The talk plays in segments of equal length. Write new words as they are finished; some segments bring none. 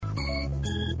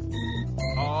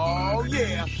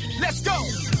yeah, let's go.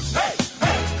 Hey,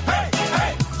 hey, hey,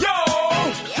 hey, yo,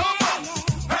 come on.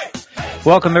 Hey, hey.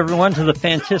 Welcome, everyone, to the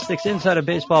Fantistics Inside of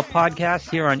Baseball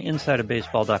podcast here on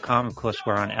InsideOfBaseball.com. Of course,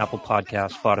 we're on Apple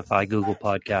Podcasts, Spotify, Google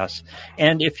Podcasts.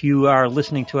 And if you are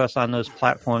listening to us on those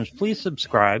platforms, please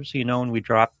subscribe so you know when we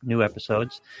drop new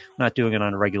episodes. We're not doing it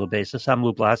on a regular basis. I'm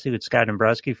Blasi with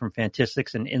Dombroske from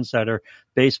Fantistics and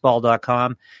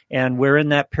InsiderBaseball.com. And we're in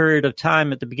that period of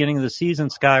time at the beginning of the season,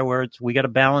 Sky, where we got to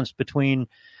balance between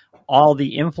all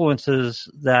the influences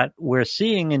that we're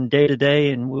seeing in day to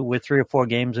day, and we're 3 or 4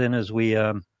 games in as we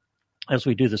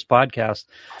do this podcast.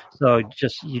 So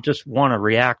you just want to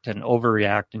react and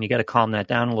overreact, and you got to calm that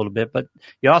down a little bit. But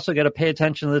you also got to pay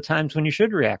attention to the times when you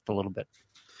should react a little bit.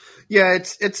 Yeah,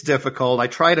 it's difficult. I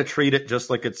try to treat it just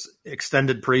like it's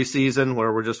extended preseason,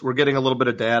 where we're getting a little bit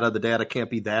of data. The data can't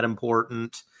be that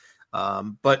important,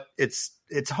 but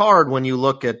it's hard when you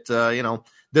look at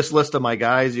this list of my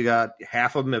guys. You got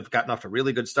half of them have gotten off to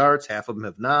really good starts, half of them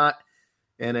have not.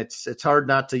 And it's hard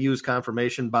not to use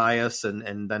confirmation bias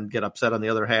and then get upset on the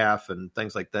other half and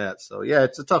things like that. So, yeah,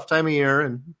 it's a tough time of year,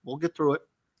 and we'll get through it.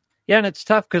 Yeah, and it's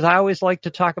tough because I always like to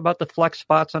talk about the flex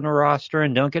spots on the roster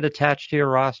and don't get attached to your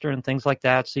roster and things like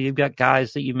that. So you've got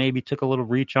guys that you maybe took a little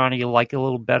reach on, or you like a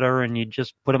little better, and you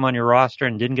just put them on your roster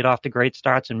and didn't get off to great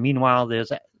starts. And meanwhile,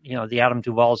 there's the Adam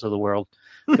Duvals of the world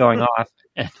going off.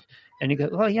 And you go,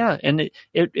 well, yeah. And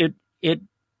it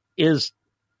is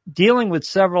dealing with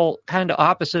several kind of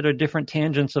opposite or different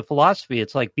tangents of philosophy.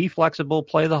 It's like, be flexible,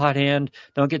 play the hot hand,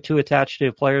 don't get too attached to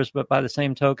your players, but by the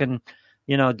same token,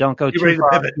 don't go too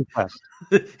far too fast.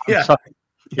 Yeah,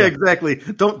 exactly.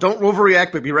 Don't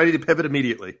overreact, but be ready to pivot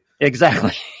immediately.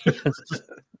 Exactly.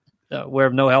 We're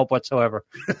of no help whatsoever.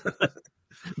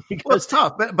 Well, it's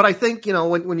tough, but I think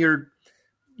when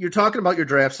you're talking about your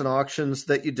drafts and auctions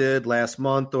that you did last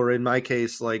month, or in my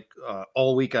case, like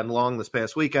all weekend long this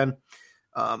past weekend,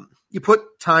 you put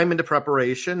time into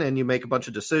preparation and you make a bunch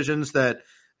of decisions that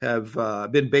have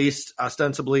been based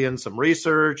ostensibly in some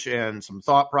research and some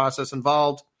thought process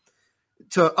involved.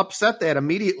 To upset that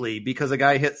immediately because a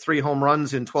guy hit 3 home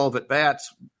runs in 12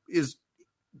 at-bats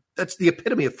that's the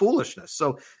epitome of foolishness.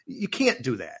 So you can't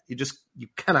do that. You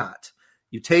cannot.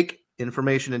 You take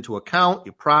information into account,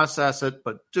 you process it,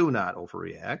 but do not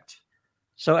overreact.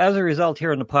 So as a result,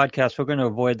 here in the podcast, we're going to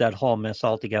avoid that whole mess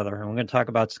altogether, and we're going to talk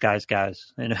about Sky's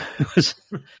guys.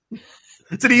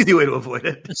 It's an easy way to avoid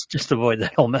it. Just avoid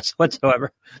that whole mess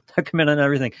whatsoever. Document on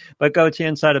everything. But go to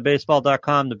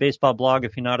InsideOfBaseball.com, the baseball blog,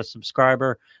 if you're not a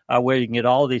subscriber, where you can get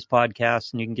all of these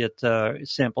podcasts, and you can get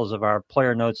samples of our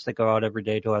player notes that go out every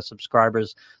day to our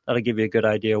subscribers. That'll give you a good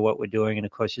idea of what we're doing. And,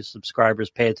 of course, your subscribers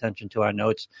pay attention to our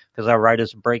notes because our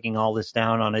writers are breaking all this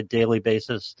down on a daily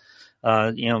basis.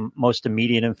 Most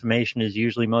immediate information is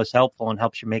usually most helpful and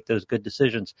helps you make those good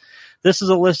decisions. This is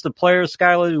a list of players,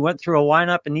 Skylar. We went through a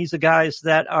lineup, and these are guys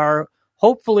that are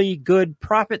hopefully good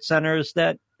profit centers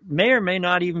that may or may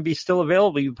not even be still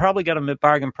available. You probably got them at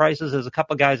bargain prices. There's a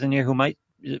couple guys in here who might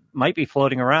be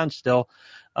floating around still.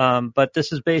 But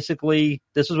this is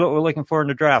what we're looking for in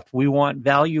the draft. We want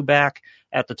value back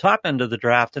at the top end of the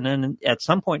draft, and then at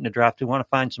some point in the draft, we want to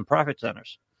find some profit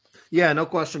centers. Yeah, no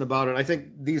question about it. I think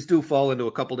these do fall into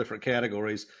a couple different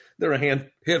categories. There are a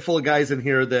handful of guys in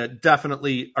here that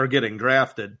definitely are getting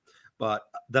drafted, but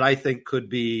that I think could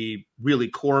be really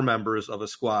core members of a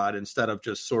squad instead of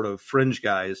just sort of fringe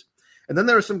guys. And then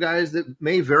there are some guys that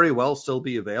may very well still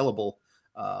be available.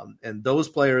 And those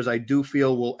players I do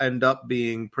feel will end up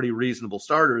being pretty reasonable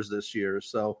starters this year.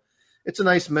 So it's a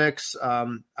nice mix.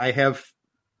 I have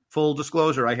full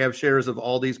disclosure, I have shares of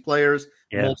all these players,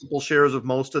 multiple shares of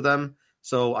most of them.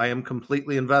 So I am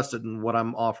completely invested in what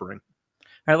I'm offering.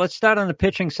 All right, let's start on the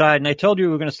pitching side. And I told you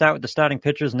we were going to start with the starting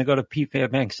pitchers and then go to Pete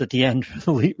Fairbanks at the end for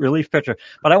the relief pitcher.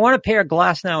 But I want to pair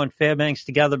Glasnow and Fairbanks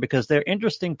together because they're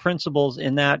interesting principles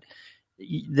in that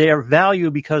they're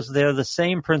value because they're the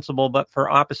same principle, but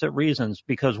for opposite reasons,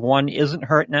 because one isn't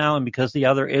hurt now and because the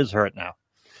other is hurt now.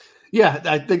 Yeah,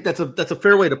 I think that's a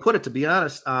fair way to put it, to be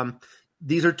honest.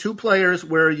 These are two players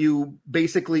where you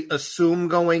basically assume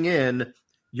going in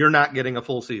you're not getting a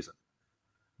full season.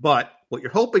 But what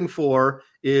you're hoping for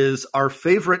is our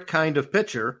favorite kind of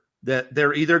pitcher, that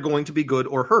they're either going to be good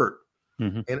or hurt.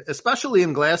 Mm-hmm. And especially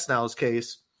in Glasnow's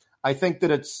case, I think that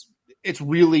it's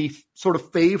really sort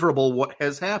of favorable what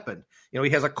has happened. He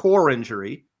has a core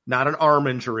injury, not an arm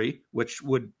injury, which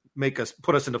would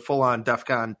put us into full-on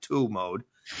DEFCON 2 mode.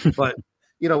 But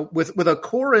with a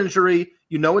core injury,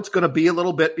 it's going to be a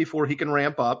little bit before he can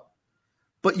ramp up.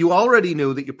 But you already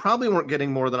knew that you probably weren't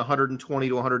getting more than 120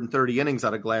 to 130 innings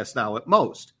out of Glasnow at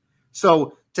most.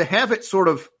 So to have it sort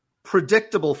of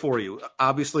predictable for you.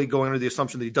 Obviously, going under the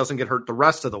assumption that he doesn't get hurt the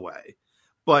rest of the way.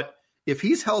 But if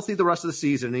he's healthy the rest of the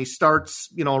season and he starts,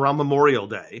 around Memorial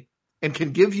Day and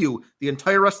can give you the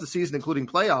entire rest of the season, including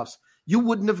playoffs, you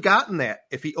wouldn't have gotten that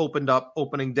if he opened up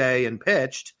opening day and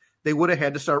pitched. They would have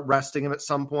had to start resting him at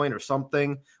some point, or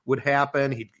something would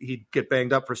happen. He'd get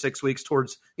banged up for 6 weeks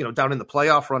towards, down in the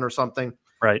playoff run or something.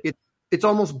 Right. It's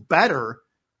almost better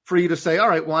for you to say, all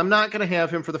right, well, I'm not going to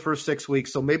have him for the first 6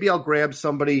 weeks, so maybe I'll grab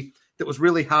somebody that was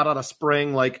really hot out of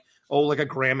spring, like a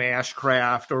Graham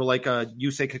Ashcraft, or like a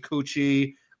Yusei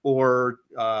Kikuchi, or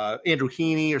Andrew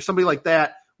Heaney, or somebody like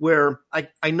that, where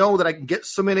I know that I can get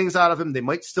some innings out of him. They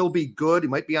might still be good. He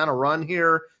might be on a run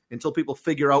here until people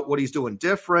figure out what he's doing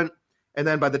different. And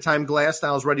then by the time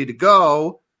Glasnow is ready to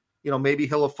go, maybe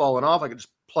he'll have fallen off. I can just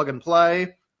plug and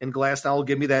play, and Glasnow will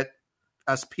give me that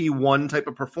SP1 type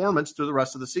of performance through the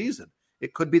rest of the season.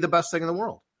 It could be the best thing in the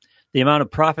world. The amount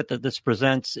of profit that this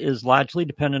presents is largely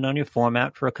dependent on your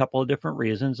format for a couple of different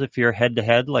reasons. If you're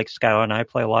head-to-head, like Skylar and I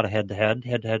play a lot of head-to-head.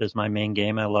 Head-to-head is my main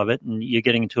game. I love it. And you're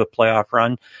getting into a playoff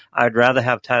run. I'd rather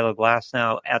have Tyler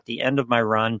Glasnow at the end of my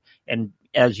run, and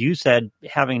as you said,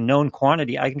 having known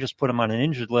quantity, I can just put him on an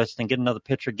injured list and get another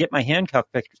pitcher, get my handcuff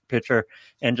pitcher,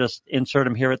 and just insert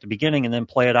him here at the beginning and then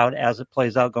play it out as it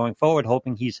plays out going forward,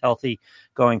 hoping he's healthy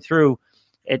going through.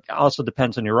 It also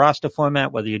depends on your roster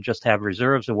format, whether you just have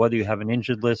reserves or whether you have an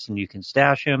injured list and you can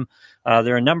stash him.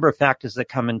 There are a number of factors that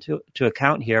come into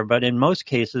account here, but in most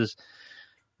cases,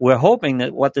 we're hoping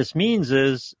that what this means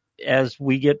is, as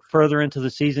we get further into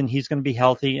the season, he's going to be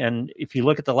healthy. And if you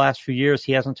look at the last few years,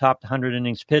 he hasn't topped 100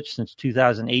 innings pitched since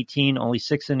 2018, only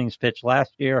 6 innings pitched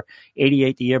last year,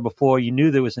 88 the year before. You knew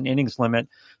there was an innings limit.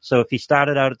 So if he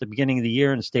started out at the beginning of the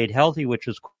year and stayed healthy, which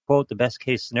was, quote, the best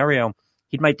case scenario,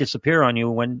 he might disappear on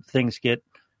you when things get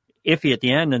iffy at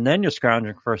the end, and then you're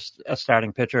scrounging for a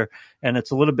starting pitcher. And it's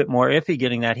a little bit more iffy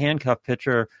getting that handcuff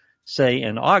pitcher, say,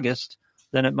 in August,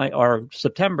 than it might, or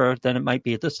September, than it might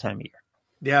be at this time of year.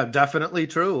 Yeah, definitely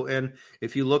true. And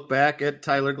if you look back at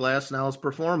Tyler Glasnow's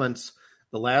performance,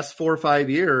 the last 4 or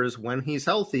 5 years, when he's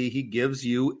healthy, he gives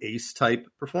you ace-type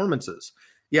performances.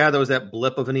 Yeah, there was that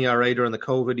blip of an ERA during the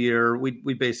COVID year.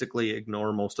 We basically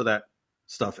ignore most of that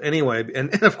stuff anyway.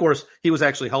 And of course, he was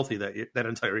actually healthy that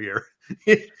entire year.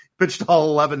 He pitched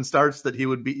all 11 starts that he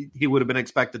would have been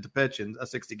expected to pitch in a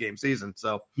 60-game season.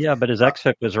 So yeah, but his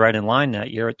xFIP was right in line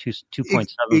that year at 2.75,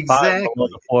 exactly. below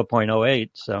the 4.08.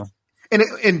 So.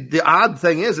 And the odd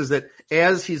thing is that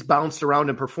as he's bounced around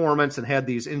in performance and had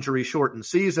these injury-shortened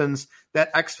seasons,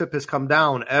 that xFIP has come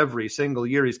down every single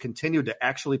year. He's continued to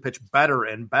actually pitch better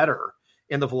and better,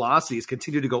 and the velocities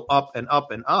continue to go up and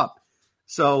up and up.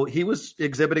 So he was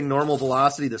exhibiting normal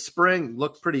velocity this spring,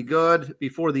 looked pretty good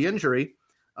before the injury.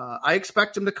 I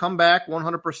expect him to come back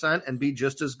 100% and be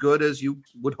just as good as you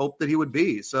would hope that he would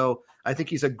be. So I think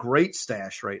he's a great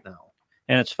stash right now.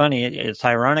 And it's funny, it's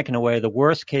ironic in a way, the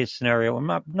worst case scenario,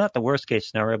 well, not the worst case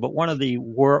scenario, but one of the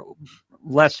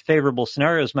less favorable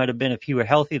scenarios might have been if he were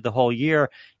healthy the whole year,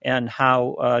 and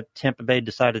how Tampa Bay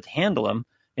decided to handle him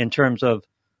in terms of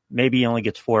maybe he only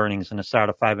gets 4 innings in a start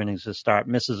or 5 innings to start,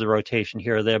 misses a rotation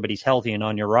here or there, but he's healthy and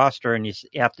on your roster, and you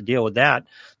have to deal with that.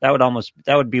 That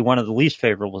would be one of the least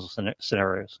favorable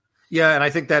scenarios. Yeah, and I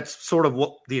think that's sort of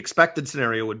what the expected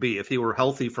scenario would be if he were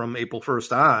healthy from April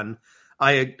 1st on.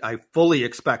 I fully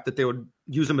expect that they would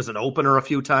use him as an opener a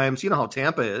few times. You know how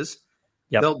Tampa is.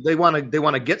 Yep. They want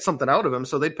to get something out of him,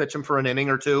 so they'd pitch him for an inning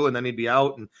or two, and then he'd be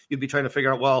out, and you'd be trying to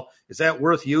figure out, well, is that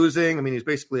worth using? I mean, he's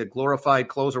basically a glorified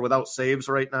closer without saves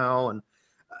right now, and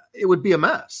it would be a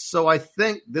mess. So I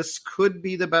think this could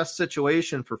be the best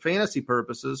situation for fantasy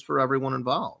purposes for everyone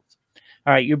involved.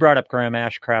 All right, you brought up Graham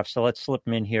Ashcraft, so let's slip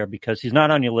him in here because he's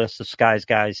not on your list of Sky's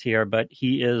guys here, but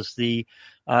he is the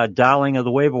darling of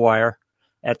the waiver wire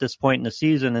at this point in the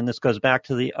season, and this goes back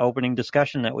to the opening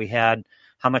discussion that we had.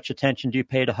 How much attention do you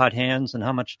pay to hot hands, and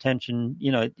how much attention,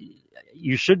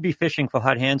 you should be fishing for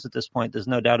hot hands at this point. There's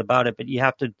no doubt about it, but you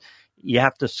have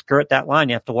to skirt that line.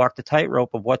 You have to walk the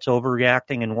tightrope of what's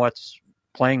overreacting and what's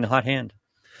playing the hot hand.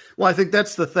 Well, I think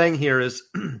that's the thing here is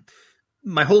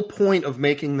my whole point of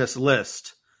making this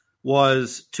list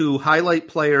was to highlight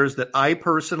players that I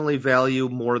personally value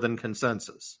more than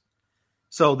consensus.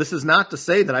 So this is not to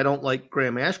say that I don't like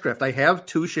Graham Ashcraft. I have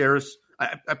 2 shares.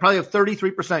 I probably have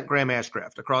 33% Graham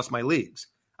Ashcraft across my leagues.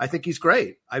 I think he's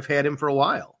great. I've had him for a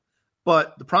while.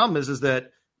 But the problem is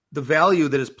that the value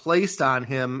that is placed on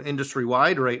him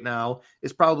industry-wide right now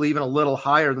is probably even a little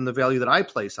higher than the value that I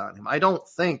place on him. I don't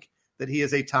think that he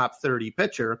is a top 30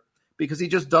 pitcher because he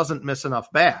just doesn't miss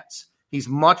enough bats. He's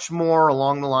much more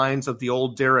along the lines of the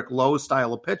old Derek Lowe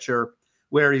style of pitcher,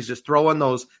 where he's just throwing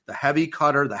the heavy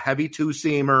cutter, the heavy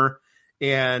two-seamer,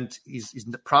 and he's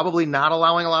probably not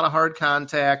allowing a lot of hard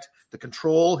contact. The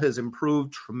control has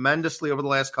improved tremendously over the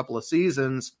last couple of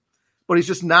seasons, but he's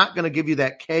just not going to give you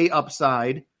that K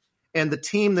upside. And the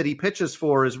team that he pitches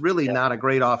for is really not a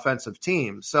great offensive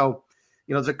team. So,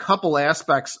 there's a couple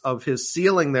aspects of his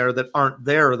ceiling there that aren't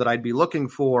there that I'd be looking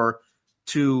for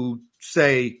to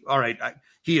say, all right,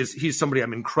 he's somebody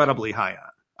I'm incredibly high on.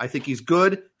 I think he's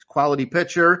good, quality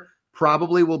pitcher,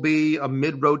 probably will be a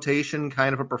mid-rotation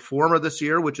kind of a performer this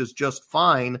year, which is just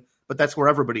fine, but that's where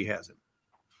everybody has him.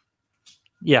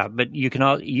 Yeah, but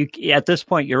at this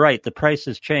point, you're right. The price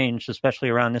has changed, especially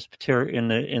around this in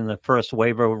the first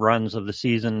waiver runs of the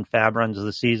season, fab runs of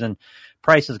the season.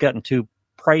 Price has gotten too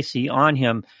pricey on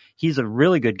him. He's a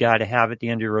really good guy to have at the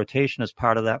end of your rotation as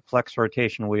part of that flex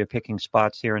rotation where you're picking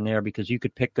spots here and there, because you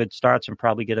could pick good starts and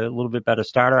probably get a little bit better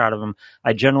starter out of him.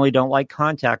 I generally don't like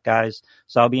contact guys,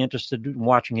 so I'll be interested in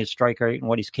watching his strike rate and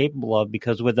what he's capable of,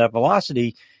 because with that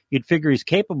velocity, you'd figure he's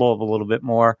capable of a little bit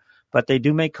more. But they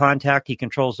do make contact. He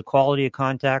controls the quality of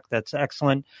contact. That's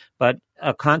excellent. But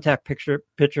a contact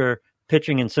pitcher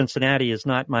pitching in Cincinnati is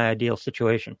not my ideal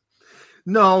situation.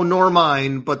 No, nor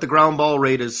mine. But the ground ball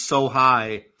rate is so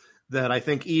high that I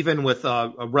think even with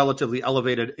a relatively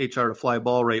elevated HR to fly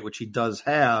ball rate, which he does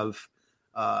have,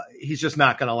 he's just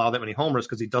not going to allow that many homers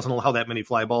because he doesn't allow that many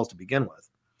fly balls to begin with.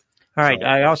 All right.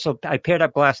 I paired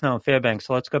up Glasnow and Fairbanks.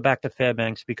 So let's go back to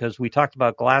Fairbanks, because we talked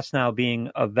about Glasnow being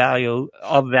of value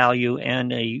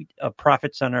and a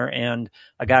profit center and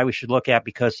a guy we should look at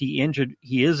because he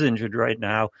is injured right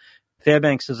now.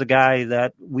 Fairbanks is a guy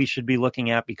that we should be looking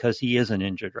at because he isn't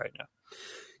injured right now.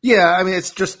 Yeah. I mean,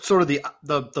 it's just sort of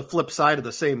the flip side of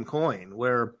the same coin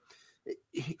where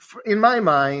in my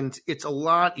mind, it's a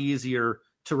lot easier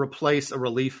to replace a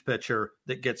relief pitcher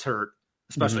that gets hurt,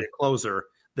 especially a closer,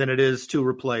 than it is to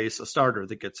replace a starter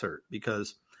that gets hurt,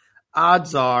 because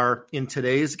odds are in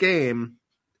today's game,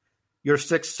 your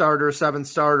 6th starter, 7th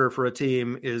starter for a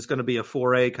team is going to be a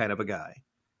 4A kind of a guy.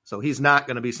 So he's not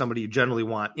going to be somebody you generally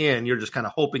want in. You're just kind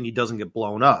of hoping he doesn't get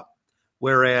blown up.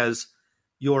 Whereas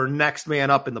your next man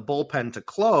up in the bullpen to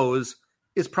close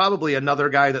is probably another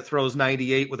guy that throws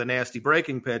 98 with a nasty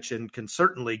breaking pitch and can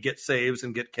certainly get saves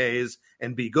and get Ks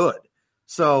and be good.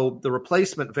 So the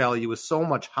replacement value is so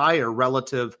much higher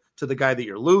relative to the guy that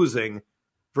you're losing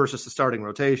versus the starting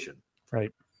rotation.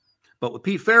 Right. But with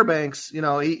Pete Fairbanks,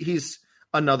 he's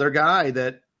another guy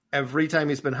that every time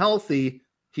he's been healthy,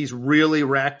 he's really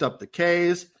racked up the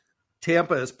Ks.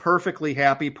 Tampa is perfectly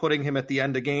happy putting him at the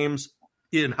end of games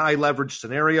in high leverage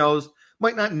scenarios.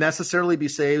 Might not necessarily be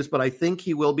saves, but I think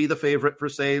he will be the favorite for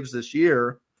saves this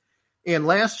year. And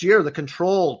last year, the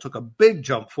control took a big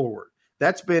jump forward.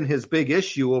 That's been his big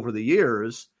issue over the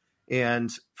years.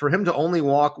 And for him to only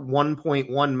walk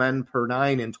 1.1 men per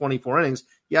 9 in 24 innings,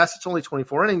 yes, it's only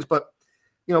 24 innings, but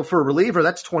for a reliever,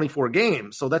 that's 24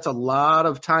 games. So that's a lot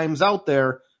of times out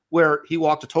there where he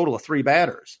walked a total of 3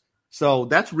 batters. So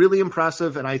that's really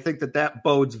impressive. And I think that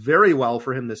bodes very well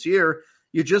for him this year.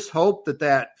 You just hope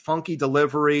that funky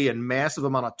delivery and massive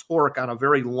amount of torque on a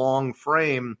very long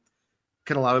frame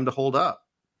can allow him to hold up.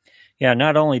 Yeah,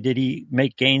 not only did he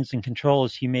make gains in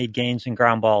controls, he made gains in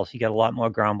ground balls. He got a lot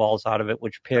more ground balls out of it,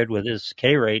 which paired with his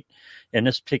K rate in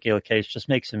this particular case just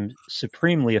makes him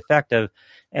supremely effective.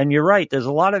 And you're right, there's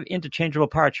a lot of interchangeable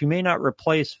parts. You may not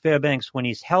replace Fairbanks when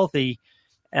he's healthy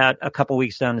at a couple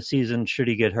weeks down the season should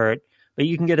he get hurt, but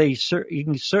you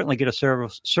can certainly get a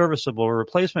serviceable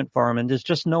replacement for him, and there's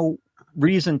just no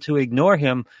reason to ignore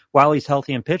him while he's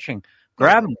healthy and pitching.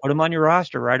 Grab him, put him on your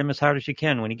roster, ride him as hard as you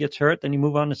can. When he gets hurt, then you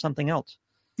move on to something else.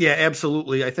 Yeah,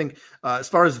 absolutely. I think as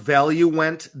far as value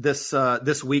went this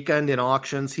weekend in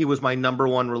auctions, he was my number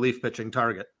one relief pitching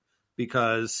target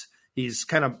because he's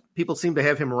people seem to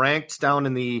have him ranked down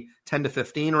in the 10 to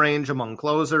 15 range among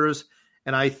closers.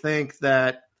 And I think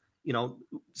that,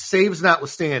 saves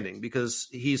notwithstanding, because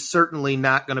he's certainly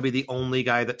not going to be the only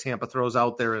guy that Tampa throws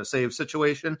out there in a save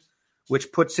situation,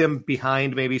 which puts him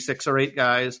behind maybe 6 or 8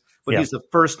 guys. But he's the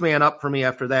first man up for me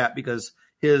after that because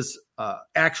his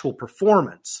actual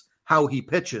performance, how he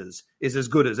pitches, is as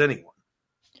good as anyone.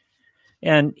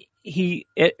 And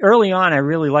early on, I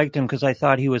really liked him because I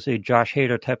thought he was a Josh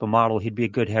Hader type of model. He'd be a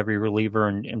good heavy reliever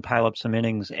and pile up some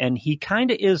innings. And he kind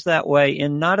of is that way.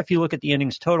 And not if you look at the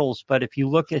innings totals, but if you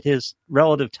look at his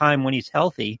relative time when he's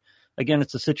healthy, again,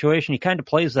 it's a situation. He kind of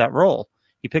plays that role.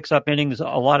 He picks up innings a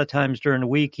lot of times during the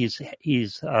week.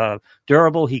 He's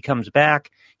durable. He comes back.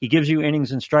 He gives you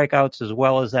innings and strikeouts as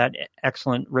well as that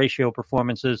excellent ratio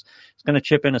performances. He's going to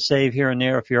chip in a save here and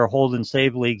there. If you're a hold and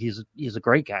save league, he's a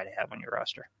great guy to have on your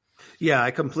roster. Yeah,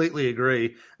 I completely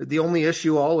agree. The only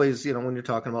issue always, when you're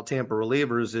talking about Tampa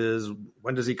relievers is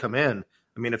when does he come in?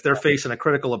 I mean, if they're facing a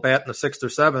critical at bat in the 6th or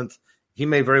 7th, he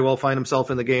may very well find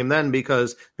himself in the game then,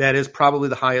 because that is probably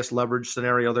the highest leverage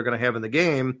scenario they're going to have in the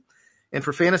game. And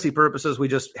for fantasy purposes, we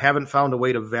just haven't found a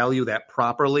way to value that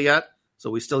properly yet. So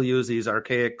we still use these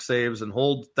archaic saves and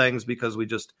hold things because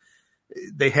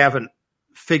they haven't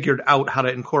figured out how to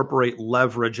incorporate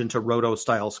leverage into roto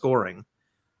style scoring.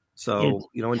 So,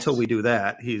 until we do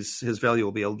that, his value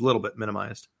will be a little bit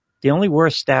minimized. The only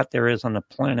worse stat there is on the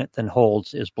planet than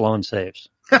holds is blown saves,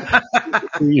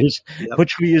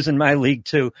 which we use in my league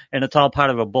too. And it's all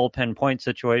part of a bullpen point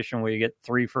situation where you get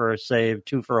 3 for a save,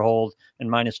 2 for a hold,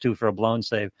 and -2 for a blown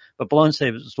save. But blown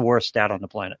save is the worst stat on the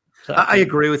planet. So, I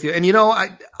agree with you. And,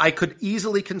 I could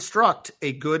easily construct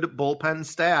a good bullpen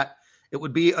stat. It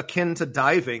would be akin to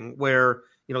diving where,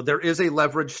 there is a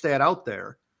leverage stat out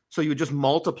there. So you just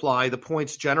multiply the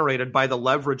points generated by the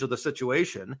leverage of the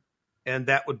situation, and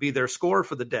that would be their score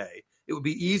for the day. It would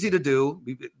be easy to do.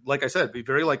 Like I said, be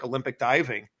very like Olympic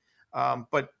diving.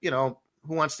 But,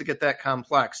 who wants to get that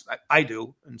complex? I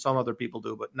do, and some other people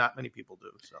do, but not many people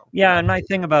do. So yeah, and my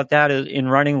thing about that is in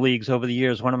running leagues over the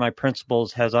years, one of my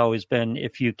principles has always been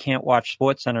if you can't watch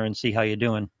SportsCenter and see how you're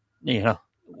doing,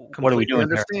 what are we doing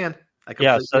understand. There? I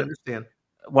completely understand.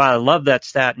 Wow, I love that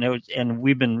stat, and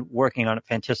we've been working on it.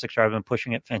 Fantastics, I've been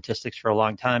pushing it Fantastics for a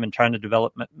long time and trying to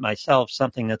develop myself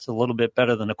something that's a little bit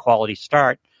better than a quality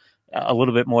start, a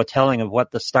little bit more telling of what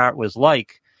the start was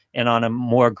like, and on a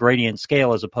more gradient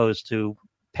scale as opposed to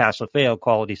pass or fail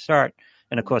quality start.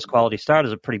 And of course, quality start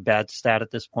is a pretty bad stat at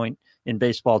this point in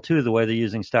baseball too, the way they're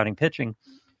using starting pitching.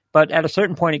 But at a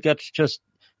certain point,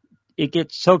 it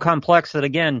gets so complex that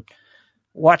again,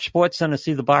 watch SportsCenter,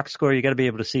 see the box score. You got to be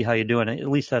able to see how you're doing it. At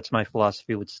least that's my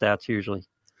philosophy with stats usually.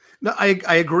 No,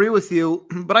 I agree with you,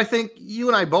 but I think you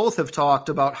and I both have talked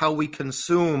about how we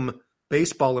consume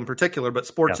baseball in particular, but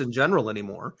sports in general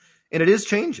anymore. And it is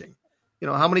changing.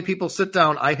 How many people sit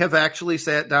down? I have actually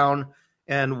sat down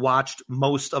and watched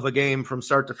most of a game from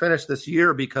start to finish this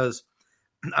year because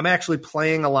I'm actually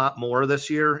playing a lot more this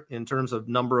year in terms of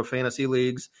number of fantasy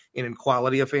leagues and in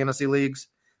quality of fantasy leagues.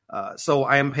 So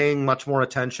I am paying much more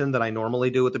attention than I normally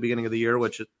do at the beginning of the year,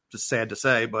 which is just sad to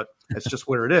say, but it's just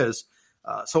where it is.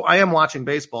 So I am watching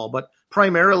baseball, but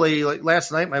primarily like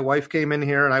last night, my wife came in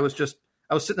here and I was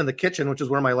sitting in the kitchen, which is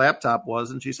where my laptop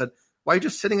was. And she said, "Why are you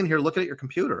just sitting in here looking at your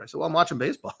computer?" I said, "Well, I'm watching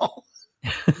baseball."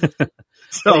 The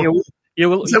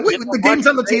game's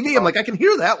on the TV. I'm like, I can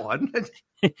hear that one.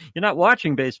 You're not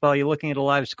watching baseball. You're looking at a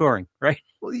live scoring, right?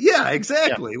 Well, yeah,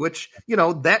 exactly. Yeah. Which,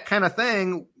 that kind of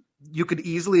thing, you could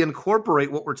easily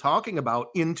incorporate what we're talking about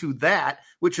into that,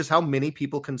 which is how many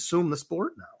people consume the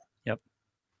sport now. Yep.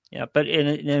 Yeah, but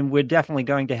and we're definitely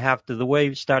going to have to, the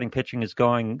way starting pitching is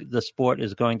going, the sport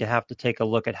is going to have to take a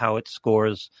look at how it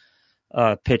scores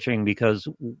pitching, because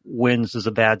wins is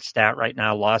a bad stat right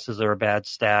now. Losses are a bad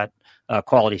stat.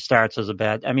 Quality starts is a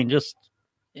bad. I mean, just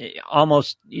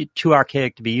almost too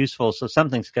archaic to be useful. So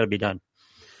something's got to be done.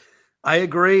 I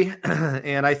agree.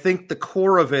 And I think the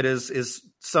core of it is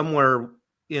somewhere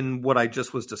in what I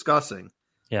just was discussing.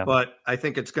 Yeah. But I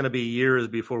think it's going to be years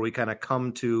before we kind of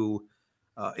come to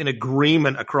an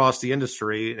agreement across the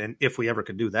industry, and if we ever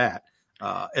could do that,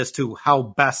 as to how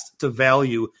best to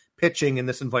value pitching in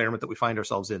this environment that we find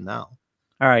ourselves in now.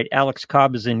 All right. Alex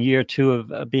Cobb is in year 2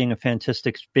 of being a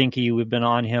Fantastics Binky. We've been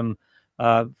on him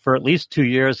for at least 2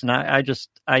 years. And I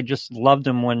just loved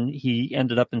him when he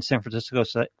ended up in San Francisco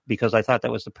because I thought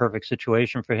that was the perfect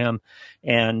situation for him.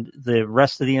 And the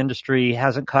rest of the industry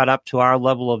hasn't caught up to our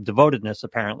level of devotedness,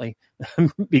 apparently,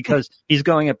 because he's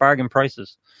going at bargain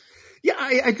prices. Yeah,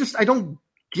 I don't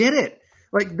get it.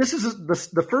 Like, this is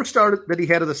the first start that he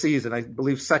had of the season, I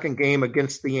believe second game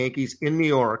against the Yankees in New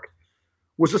York,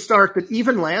 was a start that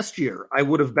even last year I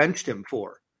would have benched him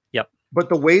for. Yep. But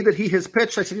the way that he has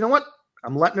pitched, I said, you know what?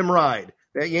 I'm letting him ride.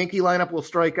 That Yankee lineup will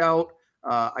strike out.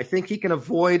 I think he can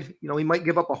avoid, he might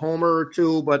give up a homer or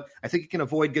two, but I think he can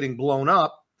avoid getting blown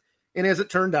up. And as it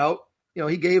turned out,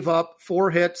 he gave up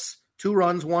 4 hits, 2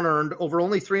 runs, 1 earned over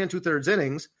only 3 2/3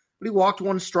 innings. But he walked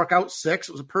 1, struck out 6.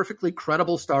 It was a perfectly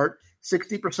credible start,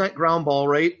 60% ground ball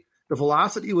rate. The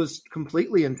velocity was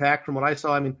completely intact from what I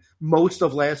saw. I mean, most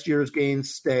of last year's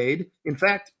gains stayed. In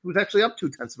fact, it was actually up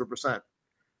 0.2%.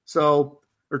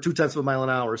 Or 0.2 miles an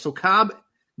hour. So Cobb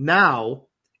now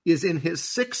is in his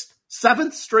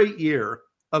 7th straight year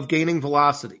of gaining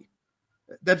velocity.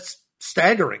 That's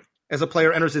staggering as a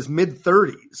player enters his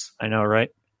mid-30s. I know,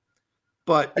 right?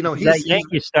 But, he's that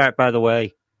Yankee start, by the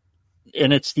way.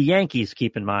 And it's the Yankees,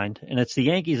 keep in mind. And it's the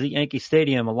Yankees at Yankee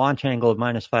Stadium, a launch angle of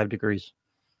 -5 degrees.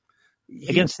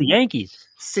 against the Yankees.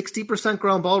 60%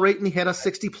 ground ball rate, and he had a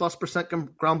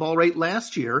 60+% ground ball rate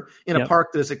last year in a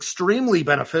park that is extremely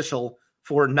beneficial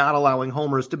for not allowing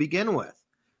homers to begin with.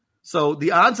 So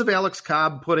the odds of Alex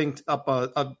Cobb putting up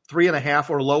a 3.5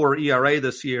 or lower ERA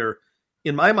this year,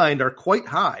 in my mind, are quite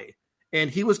high. And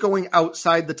he was going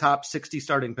outside the top 60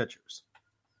 starting pitchers.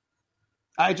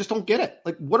 I just don't get it.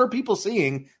 Like, what are people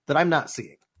seeing that I'm not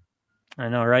seeing? I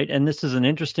know, right? And this is an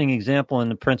interesting example in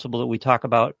the principle that we talk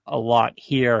about a lot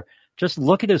here. Just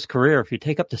look at his career. If you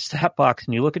take up the stat box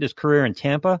and you look at his career in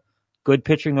Tampa, good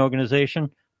pitching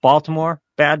organization. Baltimore,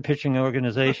 bad pitching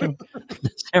organization.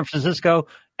 San Francisco,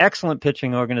 excellent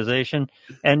pitching organization.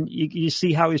 And you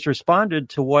see how he's responded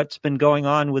to what's been going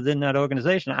on within that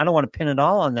organization. I don't want to pin it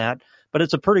all on that, but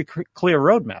it's a pretty clear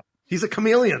roadmap. He's a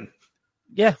chameleon.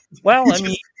 Yeah. Well,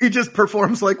 he just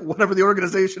performs like whatever the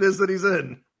organization is that he's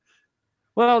in.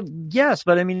 Well, yes,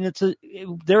 but I mean,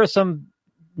 there are some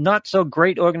not so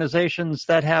great organizations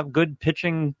that have good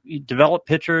pitching, develop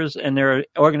pitchers, and there are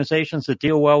organizations that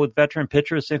deal well with veteran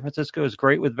pitchers. San Francisco is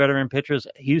great with veteran pitchers.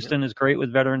 Houston is great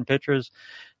with veteran pitchers.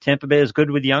 Tampa Bay is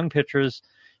good with young pitchers.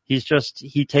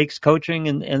 He takes coaching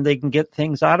and they can get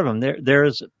things out of him.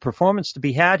 There's performance to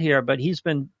be had here, but he's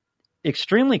been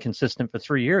extremely consistent for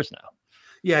 3 years now.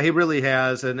 Yeah, he really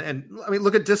has. And I mean,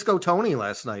 look at Disco Tony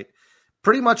last night.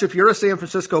 Pretty much if you're a San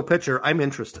Francisco pitcher, I'm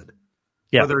interested.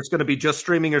 Yeah. Whether it's going to be just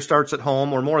streaming or starts at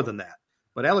home or more than that.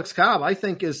 But Alex Cobb, I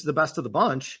think, is the best of the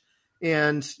bunch.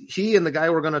 And he and the guy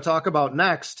we're going to talk about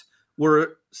next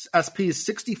were SPs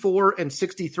 64 and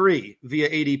 63 via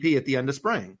ADP at the end of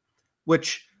spring,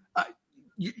 which, I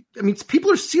mean,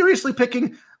 people are seriously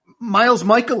picking Miles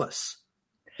Michaelis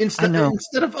instead of,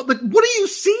 like, what are you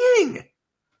seeing?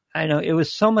 I know. It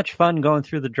was so much fun going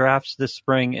through the drafts this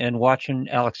spring and watching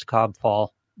Alex Cobb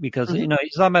fall. Because,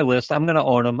 he's on my list. I'm going to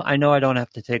own him. I know I don't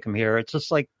have to take him here. It's just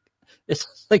like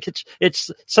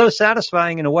it's so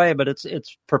satisfying in a way, but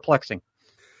it's perplexing.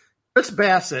 Chris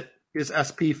Bassett is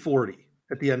SP 40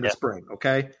 at the end of spring.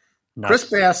 Okay. Nice. Chris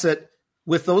Bassett,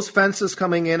 with those fences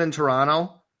coming in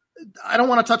Toronto, I don't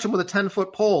want to touch him with a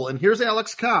 10-foot pole. And here's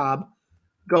Alex Cobb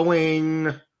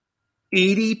going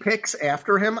 80 picks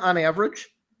after him on average.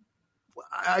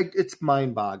 It's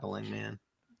mind boggling, man.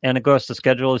 And of course, the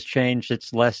schedule has changed.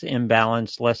 It's less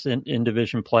imbalanced, less in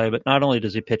division play. But not only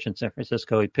does he pitch in San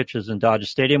Francisco, he pitches in Dodger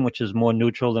Stadium, which is more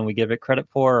neutral than we give it credit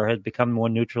for, or has become more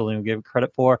neutral than we give it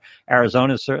credit for.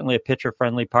 Arizona is certainly a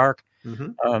pitcher-friendly park.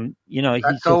 Mm-hmm.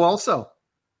 Petco also.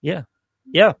 Yeah,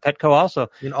 Petco also.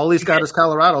 And all he's got is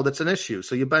Colorado. That's an issue.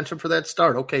 So you bench him for that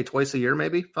start. Okay, twice a year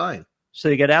maybe? Fine. So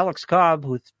you get Alex Cobb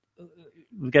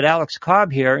We've got Alex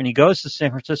Cobb here, and he goes to San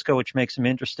Francisco, which makes him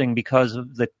interesting because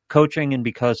of the coaching and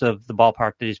because of the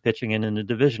ballpark that he's pitching in and the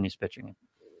division he's pitching in.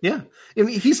 Yeah. I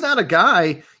mean, he's not a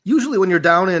guy, usually when you're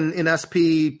down in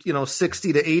SP,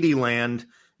 60 to 80 land,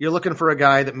 you're looking for a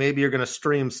guy that maybe you're going to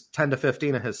stream 10 to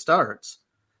 15 of his starts.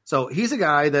 So he's a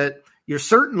guy that you're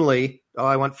certainly,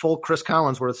 I went full Chris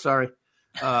Collinsworth, sorry.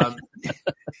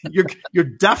 You're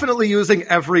definitely using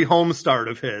every home start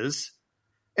of his,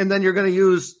 and then you're going to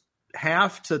use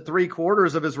half to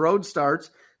 3/4 of his road starts.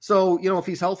 So, if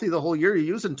he's healthy the whole year,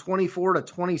 you're using 24 to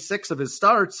 26 of his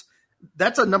starts.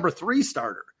 That's a number 3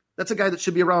 starter. That's a guy that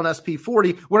should be around SP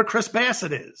 40 where Chris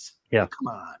Bassett is. Yeah. Come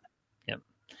on. Yeah.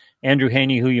 Andrew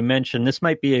Heaney, who you mentioned, this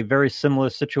might be a very similar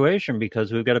situation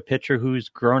because we've got a pitcher who's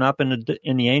grown up in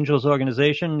the Angels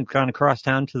organization, kind of crossed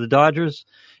town to the Dodgers,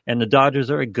 and the Dodgers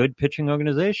are a good pitching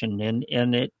organization,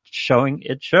 and it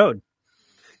showed.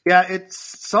 Yeah,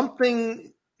 it's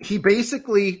something. He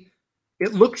basically,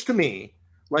 it looks to me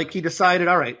like he decided,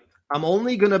 all right, I'm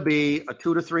only going to be a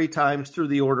 2 to 3 times through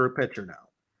the order pitcher now.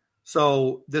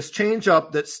 So this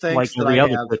changeup that stinks, like that every I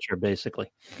other have, pitcher,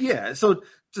 basically. Yeah. So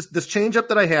just this changeup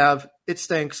that I have, it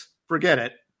stinks. Forget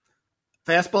it.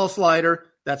 Fastball slider,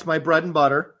 that's my bread and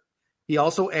butter. He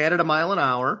also added a mile an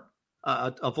hour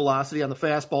of velocity on the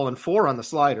fastball and 4 on the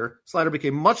slider. Slider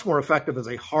became much more effective as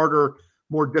a harder,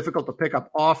 more difficult to pick up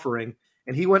offering.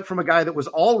 And he went from a guy that was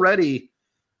already,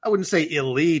 I wouldn't say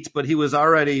elite, but he was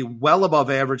already well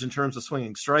above average in terms of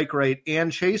swinging strike rate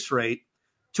and chase rate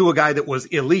to a guy that was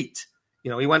elite.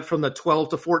 He went from the 12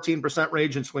 to 14%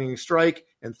 range in swinging strike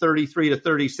and 33 to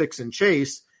 36 in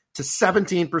chase to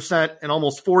 17% and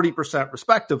almost 40%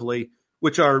 respectively,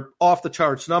 which are off the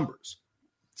charts numbers.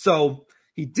 So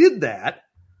he did that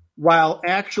while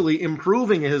actually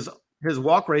improving his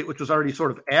walk rate, which was already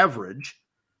sort of average.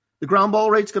 The ground ball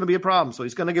rate's going to be a problem. So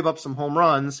he's going to give up some home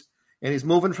runs, and he's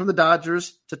moving from the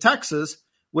Dodgers to Texas,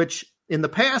 which in the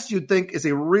past you'd think is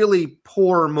a really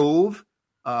poor move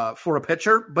for a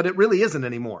pitcher, but it really isn't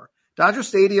anymore. Dodger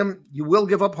Stadium, you will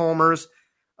give up homers.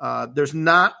 there's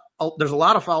a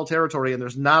lot of foul territory, and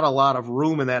there's not a lot of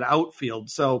room in that outfield.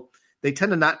 So they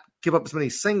tend to not give up as many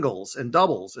singles and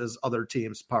doubles as other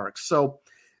teams' parks. So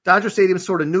Dodger Stadium is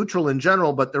sort of neutral in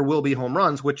general, but there will be home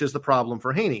runs, which is the problem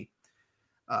for Heaney.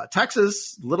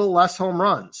 Texas, little less home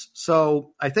runs.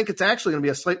 So I think it's actually going to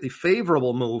be a slightly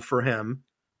favorable move for him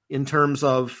in terms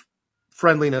of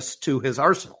friendliness to his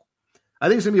arsenal. I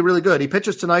think it's going to be really good. He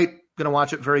pitches tonight. Going to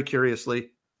watch it very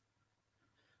curiously.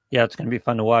 Yeah, it's going to be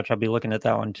fun to watch. I'll be looking at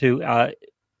that one too.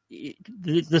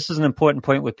 This is an important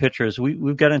point with pitchers.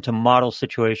 We've got into model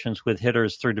situations with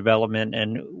hitters through development,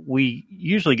 and we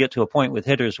usually get to a point with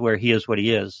hitters where he is what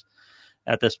he is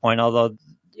at this point, although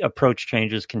approach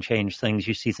changes can change things.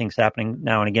 You see things happening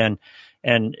now and again,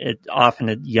 and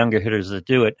often younger hitters that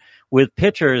do it. With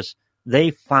pitchers,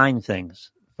 they find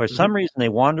things. For some reason, they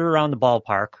wander around the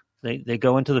ballpark. They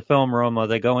go into the film room, or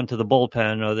they go into the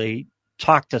bullpen, or they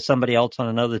talk to somebody else on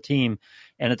another team,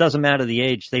 and it doesn't matter the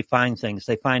age. They find things.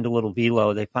 They find a little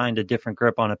velo. They find a different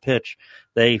grip on a pitch.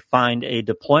 They find a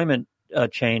deployment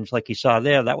change like you saw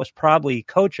there. That was probably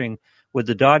coaching with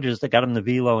the Dodgers that got him the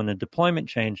velo and the deployment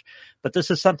change. But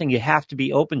this is something you have to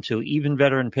be open to, even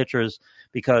veteran pitchers,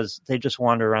 because they just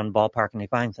wander around the ballpark and they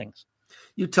find things.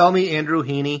 You tell me Andrew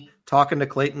Heaney talking to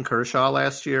Clayton Kershaw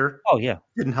last year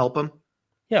didn't help him?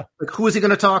 Yeah. Like, who is he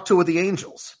going to talk to with the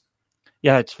Angels?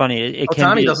 Yeah, it's funny.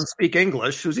 Ohtani doesn't speak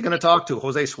English. Who's he going to talk to?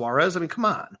 Jose Suarez? I mean, come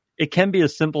on. It can be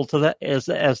as simple to that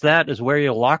as where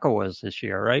your locker was this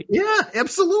year, right? Yeah,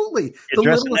 absolutely. The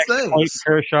littlest things.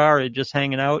 Kershaw or just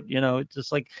hanging out, it's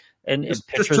just like just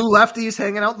two lefties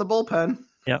hanging out in the bullpen.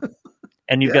 Yeah.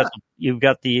 And you've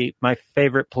got my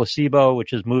favorite placebo,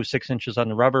 which is move 6 inches on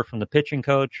the rubber from the pitching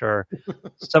coach, or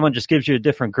someone just gives you a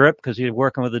different grip because you're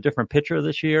working with a different pitcher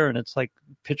this year. And it's like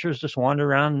pitchers just wander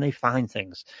around and they find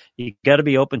things. You got to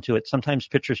be open to it. Sometimes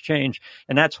pitchers change.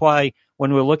 And that's why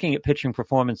when we're looking at pitching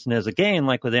performance and as a game,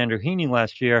 like with Andrew Heaney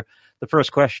last year, the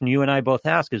first question you and I both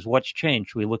ask is what's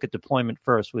changed? We look at deployment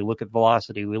first. We look at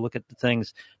velocity. We look at the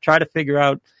things, try to figure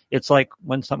out. It's like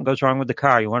when something goes wrong with the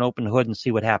car, you want to open the hood and see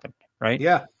what happened, right?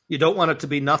 Yeah. You don't want it to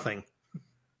be nothing.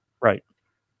 Right.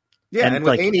 Yeah. And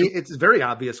with Heaney, it's very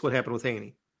obvious what happened with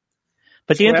Heaney.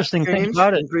 But the interesting thing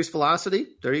about it, increased velocity.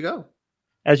 There you go.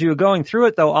 As you were going through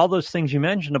it, though, all those things you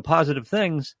mentioned are positive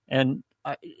things, and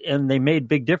they made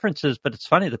big differences. But it's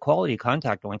funny, the quality of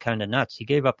contact went kind of nuts. He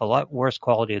gave up a lot worse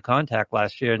quality of contact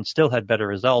last year and still had better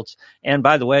results. And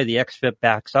by the way, the xFIP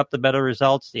backs up the better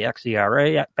results. The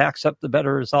xERA backs up the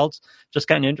better results. Just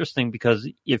kind of interesting, because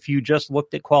if you just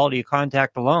looked at quality of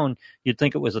contact alone, you'd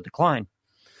think it was a decline.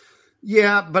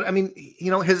 Yeah, but I mean,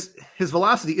 his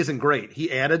velocity isn't great.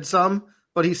 He added some,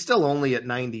 but he's still only at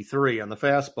 93 on the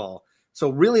fastball. So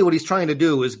really what he's trying to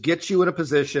do is get you in a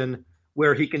position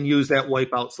where he can use that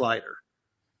wipeout slider.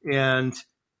 And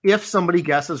if somebody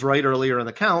guesses right earlier in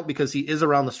the count, because he is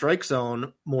around the strike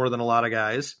zone more than a lot of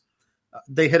guys,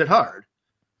 they hit it hard.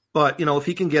 But, if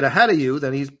he can get ahead of you,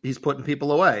 then he's putting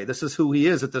people away. This is who he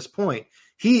is at this point.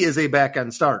 He is a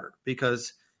back-end starter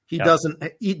because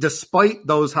despite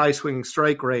those high swinging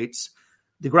strike rates,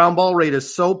 the ground ball rate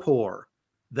is so poor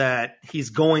that he's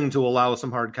going to allow some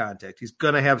hard contact. He's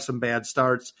going to have some bad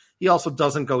starts. He also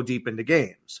doesn't go deep into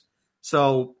games.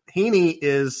 So Heaney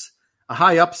is a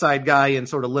high upside guy in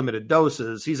sort of limited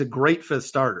doses. He's a great fifth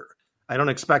starter. I don't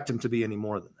expect him to be any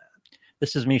more than that.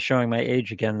 This is me showing my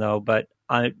age again, though, but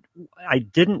I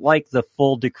didn't like the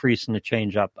full decrease in the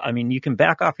changeup. I mean, you can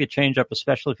back off your changeup,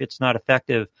 especially if it's not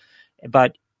effective.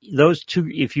 But those two,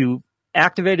 if you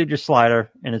activated your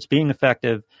slider and it's being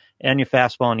effective, and your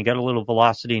fastball, and you got a little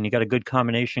velocity, and you got a good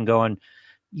combination going,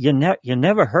 you're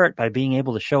never hurt by being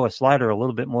able to show a slider a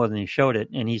little bit more than you showed it.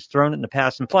 And he's thrown it in the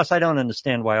past. And plus, I don't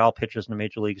understand why all pitchers in the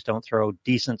major leagues don't throw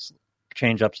decent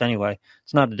changeups anyway.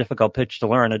 It's not a difficult pitch to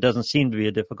learn. It doesn't seem to be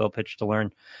a difficult pitch to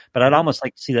learn. But I'd almost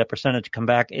like to see that percentage come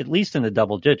back at least in the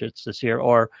double digits this year,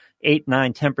 or 8,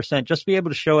 9, 10%, just be able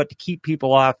to show it to keep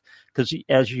people off. Because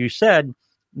as you said,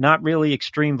 not really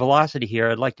extreme velocity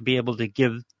here. I'd like to be able to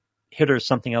give hitters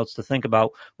something else to think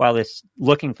about while they're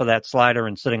looking for that slider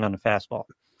and sitting on the fastball.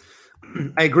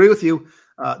 I agree with you.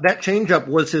 That changeup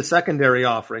was his secondary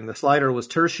offering. The slider was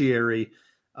tertiary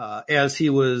as he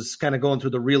was kind of going through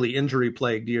the really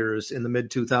injury-plagued years in the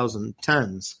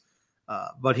mid-2010s.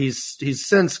 But he's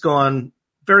since gone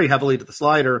very heavily to the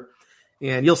slider.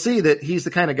 And you'll see that he's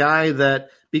the kind of guy that,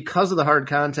 because of the hard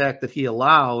contact that he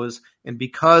allows and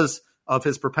because of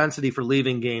his propensity for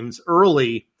leaving games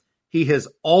early, he has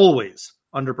always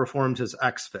underperformed his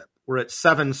xFIP. We're at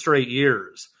 7 straight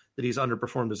years that he's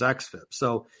underperformed his xFIP.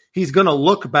 So he's going to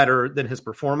look better than his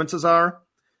performances are.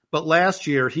 But last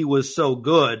year he was so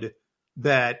good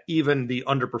that even the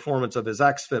underperformance of his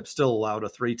xFIP still allowed a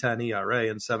 3.10 ERA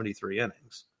in 73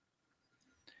 innings.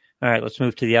 All right, let's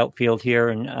move to the outfield here.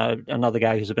 And another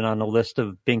guy who's been on the list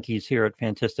of Binkies here at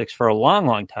Fantistics for a long,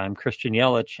 long time, Christian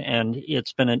Yelich. And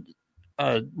it's been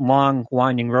a long,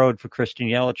 winding road for Christian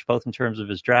Yelich, both in terms of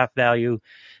his draft value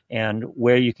and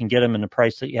where you can get him and the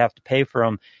price that you have to pay for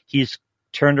him. He's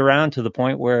turned around to the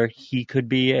point where he could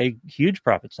be a huge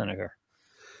profit center here.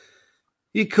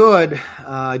 He could.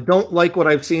 I don't like what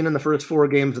I've seen in the first 4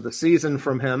 games of the season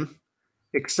from him,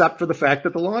 except for the fact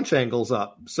that the launch angle's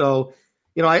up. So,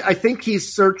 I think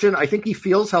he's searching. I think he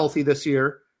feels healthy this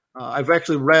year. I've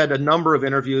actually read a number of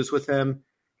interviews with him.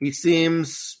 He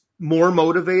seems more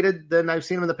motivated than I've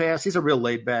seen him in the past. He's a real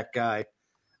laid-back guy.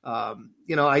 I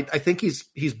think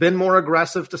he's been more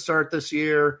aggressive to start this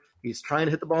year. He's trying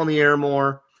to hit the ball in the air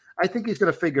more. I think he's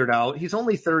going to figure it out. He's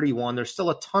only 31. There's still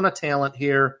a ton of talent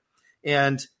here.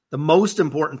 And the most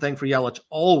important thing for Yelich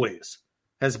always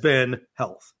has been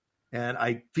health. And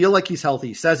I feel like he's healthy.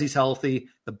 He says he's healthy.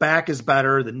 The back is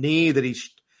better. The knee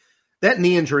that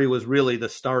knee injury was really the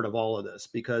start of all of this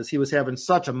because he was having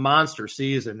such a monster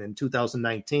season in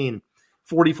 2019,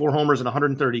 44 homers in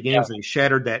 130 games, and he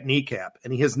shattered that kneecap.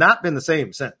 And he has not been the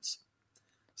same since.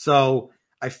 So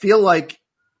I feel like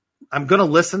I'm going to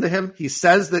listen to him. He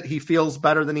says that he feels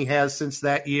better than he has since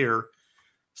that year.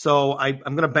 So I'm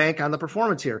going to bank on the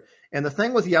performance here. And the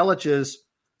thing with Yelich is,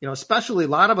 especially a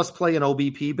lot of us play in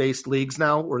OBP-based leagues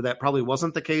now, where that probably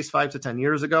wasn't the case 5 to 10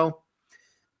 years ago.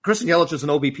 Christian Yelich is an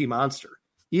OBP monster.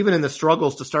 Even in the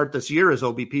struggles to start this year, his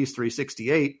OBP is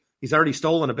 368. He's already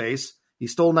stolen a base. He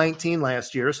stole 19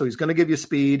 last year, so he's going to give you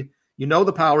speed.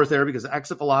 The power is there because the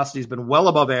exit velocity has been well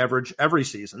above average every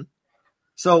season.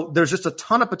 So there's just a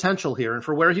ton of potential here. And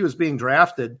for where he was being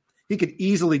drafted, he could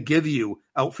easily give you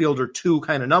outfielder 2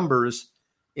 kind of numbers.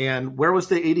 And where was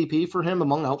the ADP for him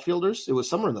among outfielders? It was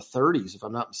somewhere in the 30s, if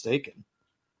I'm not mistaken.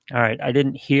 All right. I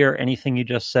didn't hear anything you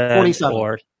just said. 27.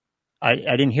 Or I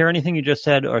didn't hear anything you just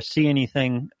said or see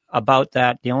anything about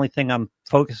that. The only thing I'm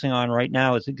focusing on right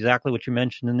now is exactly what you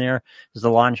mentioned in there is the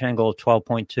launch angle of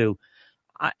 12.2.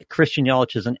 Christian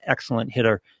Yelich is an excellent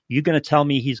hitter. You going to tell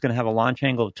me he's going to have a launch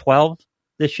angle of 12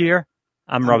 this year?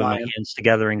 I'm rubbing my hands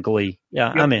together in glee.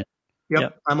 Yeah, yep. I'm in.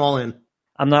 Yep, I'm all in.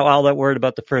 I'm not all that worried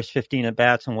about the first 15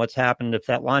 at-bats and what's happened. If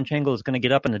that launch angle is going to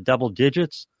get up in the double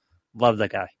digits, love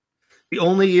that guy. The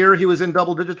only year he was in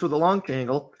double digits with a launch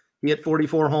angle, he hit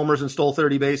 44 homers and stole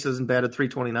 30 bases and batted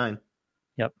 .329.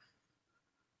 Yep.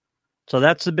 So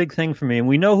that's the big thing for me. And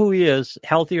we know who he is,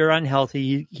 healthy or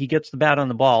unhealthy. He gets the bat on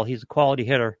the ball. He's a quality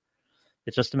hitter.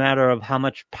 It's just a matter of how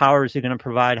much power is he going to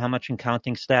provide, how much in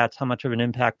counting stats, how much of an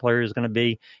impact player is going to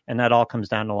be. And that all comes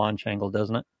down to launch angle,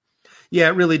 doesn't it? Yeah,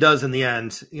 it really does in the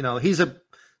end. He's a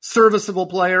serviceable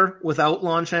player without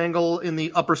launch angle in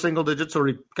the upper single digits,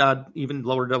 or even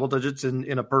lower double digits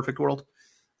in a perfect world.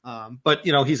 But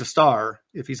he's a star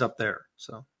if he's up there.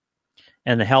 So,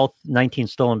 and the health, 19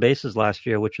 stolen bases last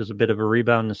year, which is a bit of a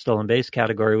rebound in the stolen base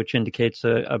category, which indicates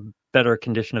a better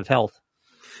condition of health.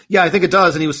 Yeah, I think it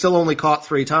does. And he was still only caught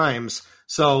 3 times.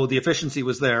 So the efficiency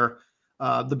was there.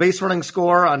 The base running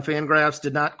score on Fangraphs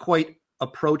did not quite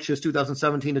approach his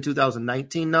 2017 to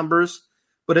 2019 numbers,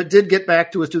 but it did get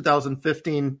back to his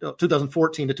 2014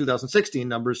 to 2016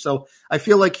 numbers. So I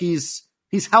feel like he's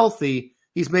healthy.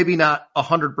 He's maybe not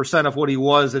 100% of what he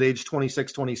was at age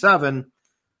 26, 27,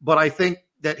 but I think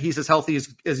that he's as healthy as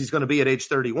he's going to be at age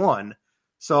 31.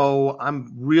 So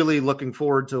I'm really looking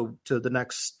forward to the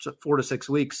next 4 to 6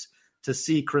 weeks to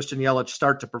see Christian Yelich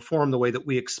start to perform the way that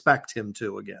we expect him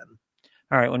to again.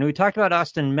 All right. When we talked about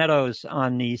Austin Meadows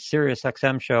on the Sirius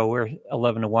XM show, we're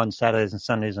 11 to 1 Saturdays and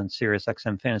Sundays on Sirius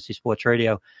XM Fantasy Sports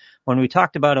Radio. When we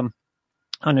talked about him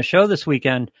on the show this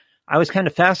weekend, I was kind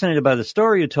of fascinated by the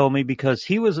story you told me because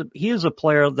he is a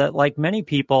player that, like many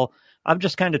people, I've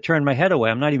just kind of turned my head away.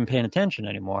 I'm not even paying attention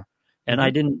anymore. And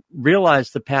I didn't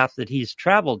realize the path that he's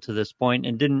traveled to this point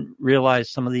and didn't realize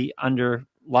some of the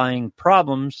underlying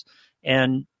problems.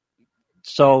 And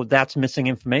so that's missing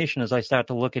information as I start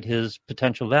to look at his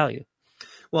potential value.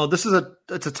 Well, it's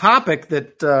a topic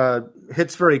that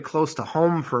hits very close to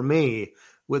home for me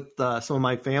with some of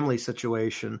my family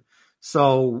situation.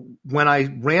 So when I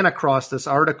ran across this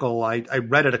article, I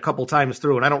read it a couple times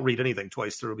through, and I don't read anything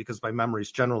twice through because my memory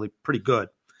is generally pretty good.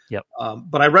 Yep.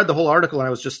 But I read the whole article, and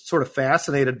I was just sort of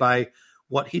fascinated by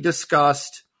what he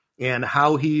discussed and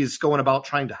how he's going about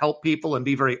trying to help people and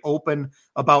be very open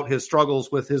about his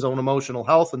struggles with his own emotional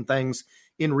health and things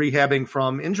in rehabbing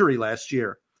from injury last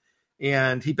year.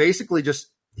 And he basically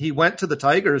he went to the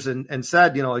Tigers and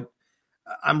said,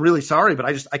 I'm really sorry,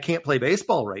 but I can't play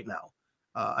baseball right now.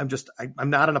 I'm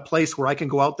not in a place where I can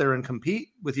go out there and compete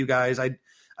with you guys. I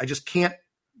just can't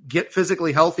get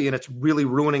physically healthy, and it's really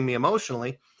ruining me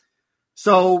emotionally.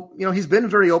 So, he's been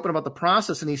very open about the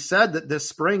process, and he said that this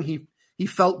spring he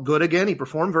felt good again. He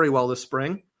performed very well this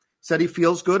spring. Said he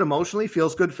feels good emotionally,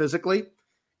 feels good physically.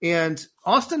 And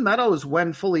Austin Meadows,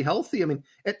 when fully healthy,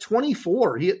 at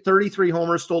 24, he hit 33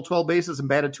 homers, stole 12 bases, and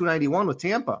batted .291 with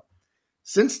Tampa.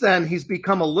 Since then, he's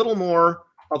become a little more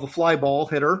of a fly ball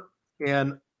hitter,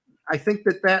 and I think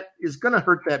that is going to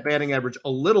hurt that batting average a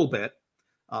little bit.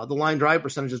 The line drive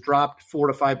percentage has dropped 4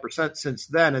 to 5% since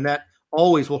then, and that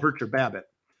always will hurt your BABIP.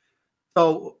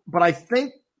 So, but I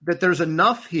think that there's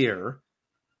enough here,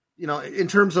 in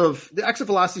terms of the exit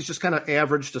velocity is just kind of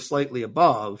average to slightly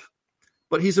above,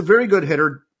 but he's a very good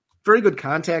hitter, very good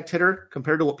contact hitter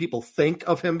compared to what people think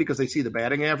of him because they see the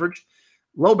batting average.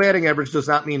 Low batting average does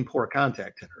not mean poor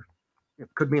contact hitter.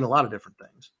 It could mean a lot of different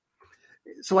things.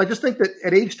 So I just think that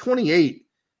at age 28,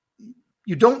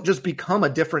 you don't just become a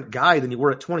different guy than you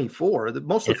were at 24.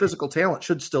 Most of the physical talent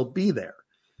should still be there.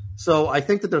 So I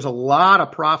think that there's a lot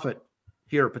of profit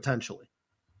here potentially.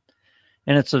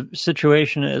 And it's a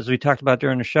situation, as we talked about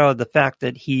during the show, the fact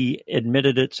that he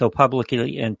admitted it so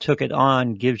publicly and took it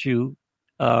on gives you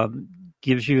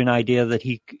an idea that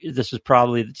this is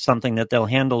probably something that they'll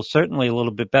handle certainly a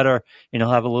little bit better, and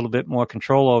he'll have a little bit more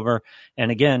control over.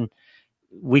 And again,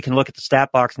 we can look at the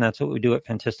stat box, and that's what we do at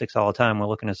Fantistics all the time. We're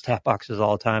looking at stat boxes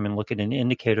all the time and looking at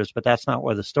indicators, but that's not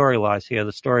where the story lies here.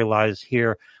 The story lies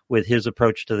here with his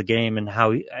approach to the game and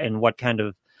and what kind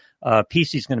of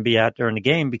piece he's going to be at during the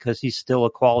game, because he's still a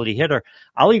quality hitter.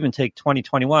 I'll even take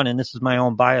 2021, and this is my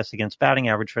own bias against batting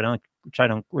average, which I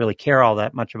don't really care all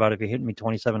that much about if you're hitting me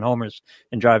 27 homers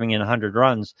and driving in 100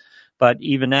 runs. But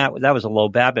even that was a low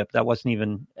BABIP. That wasn't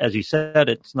even, as you said,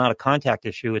 it's not a contact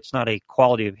issue. It's not a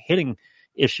quality of hitting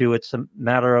issue. It's a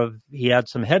matter of he had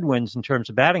some headwinds in terms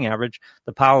of batting average.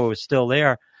 The power was still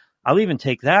there. I'll even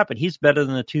take that, but he's better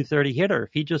than a 230 hitter.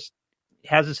 If he just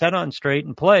has his head on straight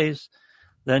and plays,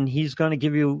 then he's going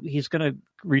to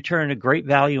return a great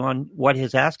value on what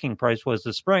his asking price was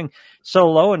this spring. So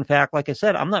low, in fact, like I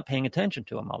said, I'm not paying attention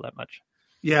to him all that much.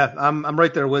 Yeah, I'm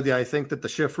right there with you. I think that the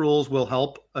shift rules will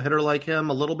help a hitter like him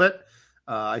a little bit.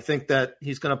 I think that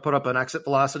he's going to put up an exit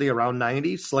velocity around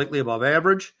 90, slightly above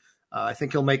average. I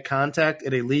think he'll make contact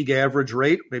at a league average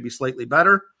rate, maybe slightly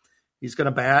better. He's going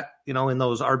to bat, in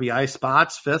those RBI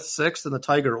spots, 5th, 6th in the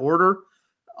Tiger order.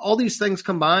 All these things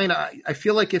combined, I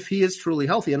feel like if he is truly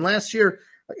healthy, and last year,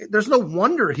 there's no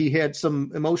wonder he had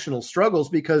some emotional struggles,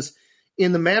 because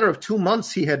in the matter of 2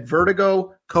 months, he had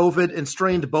vertigo, COVID, and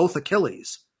strained both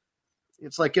Achilles.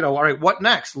 It's like, all right, what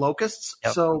next? Locusts?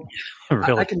 Yep. So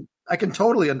really? I can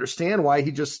totally understand why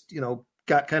he just,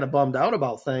 got kind of bummed out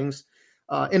about things.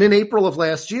 And in April of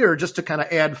last year, just to kind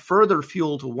of add further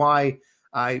fuel to why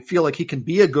I feel like he can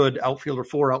be a good outfielder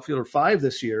 4, outfielder 5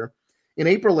 this year, in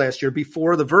April last year,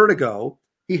 before the vertigo,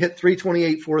 he hit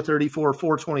 328, 434,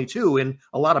 422 in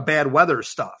a lot of bad weather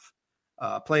stuff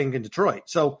playing in Detroit.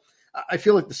 So I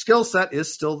feel like the skill set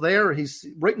is still there. He's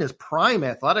right in his prime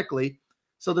athletically.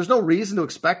 So there's no reason to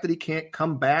expect that he can't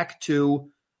come back to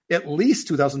at least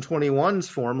 2021's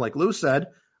form, like Lou said,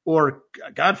 or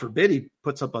God forbid he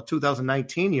puts up a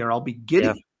 2019 year. I'll be giddy.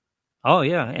 Yeah. Oh,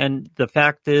 yeah. And the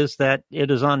fact is that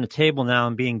it is on the table now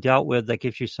and being dealt with. That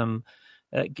gives you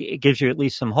gives you at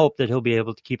least some hope that he'll be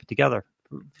able to keep it together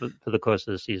for the course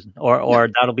of the season, or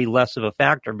that'll be less of a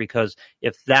factor, because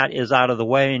if that is out of the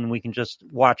way and we can just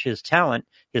watch his talent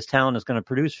is going to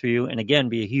produce for you, and again,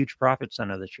 be a huge profit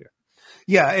center this year.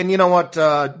 Yeah. And you know what?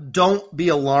 Don't be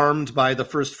alarmed by the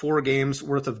first 4 games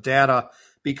worth of data,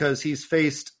 because he's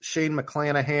faced Shane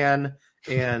McClanahan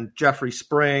and Jeffrey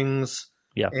Springs.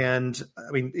 Yeah. And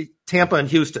Tampa and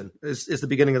Houston is the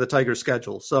beginning of the Tigers'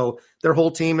 schedule. So their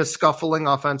whole team is scuffling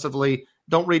offensively.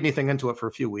 Don't read anything into it for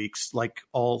a few weeks, like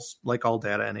all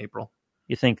data in April.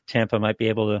 You think Tampa might be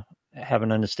able to have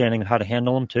an understanding of how to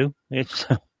handle them too?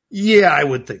 Yeah, I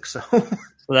would think so.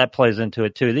 So that plays into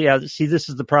it too. Yeah. See, this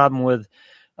is the problem with,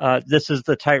 this is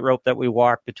the tightrope that we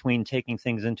walk between taking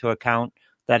things into account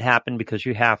that happen because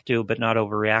you have to, but not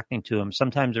overreacting to them.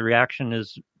 Sometimes the reaction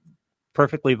is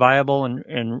perfectly viable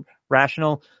and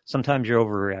rational. Sometimes you're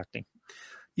overreacting.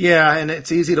 Yeah, and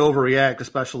it's easy to overreact,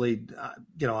 especially,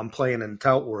 I'm playing in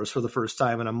Tout Wars for the first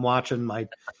time, and I'm watching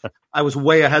I was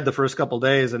way ahead the first couple of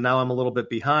days, and now I'm a little bit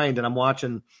behind, and I'm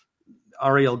watching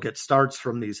Ariel get starts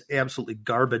from these absolutely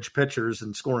garbage pitchers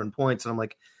and scoring points, and I'm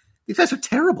like, these guys are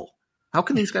terrible. How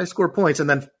can these guys score points? And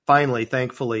then finally,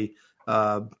 thankfully,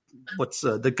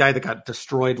 the guy that got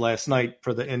destroyed last night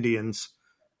for the Indians,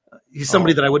 He's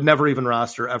somebody that I would never even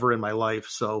roster ever in my life.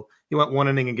 So he went 1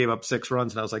 inning and gave up 6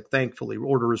 runs. And I was like, thankfully,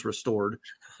 order is restored.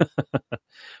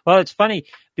 Well, it's funny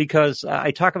because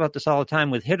I talk about this all the time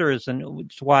with hitters, and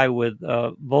it's why with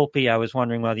Volpe, I was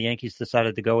wondering why the Yankees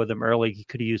decided to go with him early. He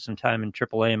could have used some time in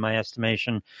AAA, in my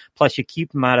estimation. Plus, you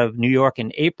keep him out of New York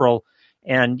in April,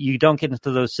 and you don't get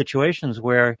into those situations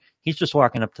where he's just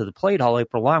walking up to the plate all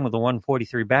April long with a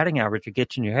 143 batting average. It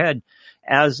gets in your head.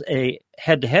 As a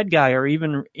head-to-head guy, or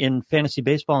even in fantasy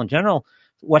baseball in general,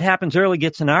 what happens early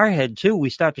gets in our head, too.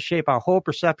 We start to shape our whole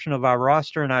perception of our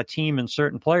roster and our team and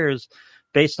certain players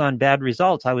based on bad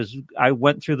results. I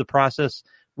went through the process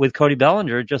with Cody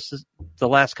Bellinger just the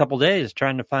last couple of days,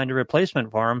 trying to find a replacement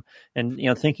for him and,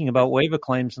 thinking about waiver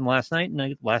claims. And last night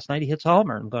he hits a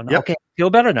homer. I'm going, okay, I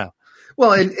feel better now.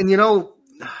 Well, and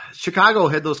Chicago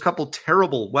had those couple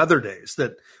terrible weather days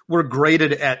that were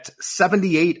graded at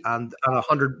 78 on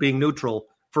 100 being neutral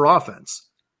for offense.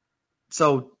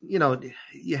 So,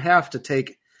 you have to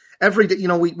take every day.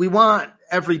 We want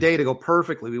every day to go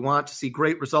perfectly. We want to see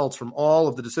great results from all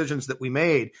of the decisions that we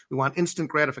made. We want instant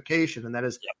gratification, and that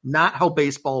is not how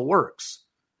baseball works.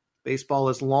 Baseball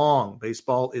is long.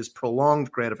 Baseball is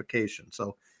prolonged gratification.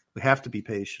 So we have to be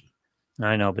patient.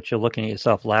 I know, but you're looking at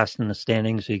yourself last in the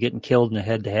standings. You're getting killed in a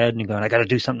head-to-head, and you're going, I got to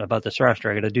do something about this roster.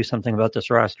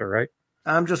 Right?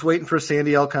 I'm just waiting for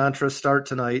Sandy Alcantara's start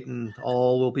tonight, and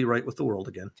all will be right with the world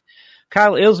again.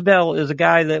 Kyle Isbel is a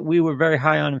guy that we were very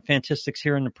high on in Fantastics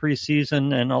here in the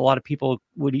preseason, and a lot of people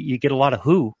you get a lot of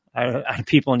out of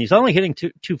people, and he's only hitting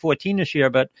 214 this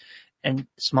year, and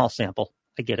small sample.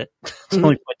 I get it. It's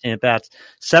only 14 at bats,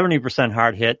 70%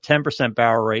 hard hit, 10%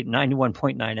 barrel rate,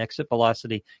 91.9 exit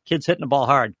velocity. Kid's hitting the ball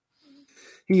hard.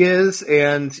 He is,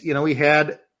 and he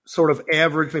had sort of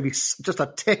average, maybe just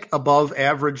a tick above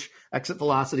average exit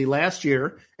velocity last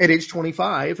year at age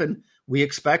 25, and we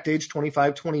expect age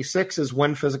 25, 26 is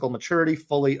when physical maturity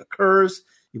fully occurs.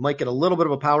 You might get a little bit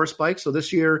of a power spike. So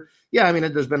this year,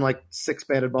 there's been like 6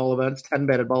 batted ball events, 10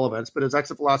 batted ball events, but his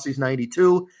exit velocity is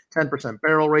 92, 10%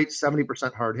 barrel rate,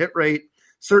 70% hard hit rate.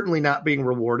 Certainly not being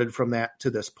rewarded from that to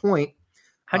this point.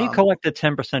 How do you collect a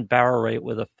 10% barrel rate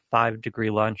with a 5-degree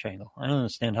launch angle? I don't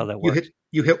understand how that works.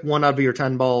 You hit 1 out of your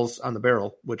 10 balls on the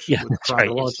barrel, which is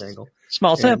the launch angle.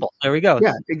 Small sample. There we go.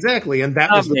 Yeah, exactly. And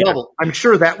that was the double. I'm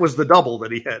sure that was the double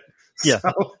that he hit. Yeah.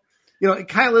 So,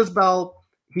 Kyle Isbel,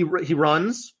 he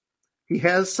runs. He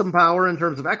has some power in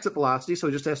terms of exit velocity, so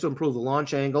he just has to improve the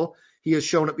launch angle. He has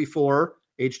shown it before.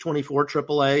 Age 24,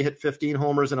 AAA, hit 15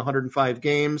 homers in 105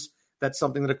 games. That's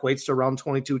something that equates to around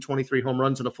 22, 23 home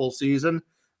runs in a full season.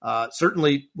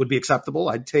 Certainly would be acceptable.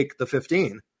 I'd take the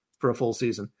 15 for a full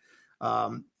season.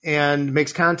 And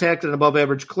makes contact at an above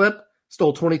average clip.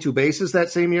 Stole 22 bases that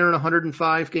same year in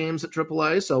 105 games at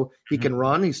AAA, so he can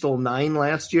run. He stole 9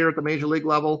 last year at the major league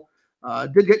level.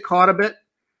 Did get caught a bit,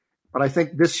 but I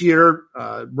think this year,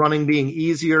 running being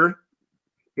easier,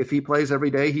 if he plays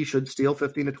every day, he should steal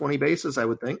 15 to 20 bases, I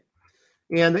would think.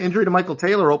 And the injury to Michael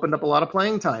Taylor opened up a lot of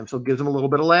playing time, so it gives him a little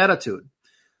bit of latitude.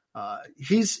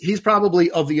 He's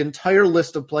probably, of the entire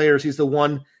list of players, he's the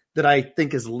one that I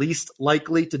think is least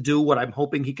likely to do what I'm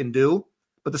hoping he can do,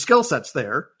 but the skill set's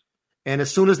there. And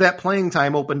as soon as that playing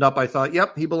time opened up, I thought,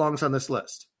 yep, he belongs on this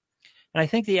list. And I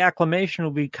think the acclimation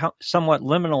will be somewhat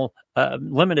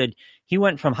limited. He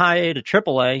went from high A to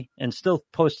triple A and still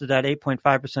posted that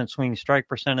 8.5% swinging strike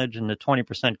percentage and the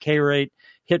 20% K rate,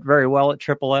 hit very well at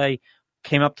triple A,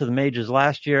 came up to the majors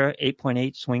last year,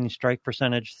 8.8 swinging strike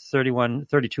percentage,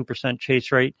 32%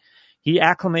 chase rate. He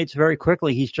acclimates very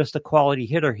quickly. He's just a quality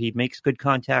hitter. He makes good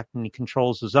contact and he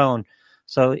controls the zone.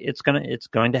 So it's going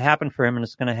to happen for him, and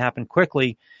it's going to happen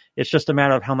quickly. It's just a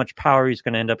matter of how much power he's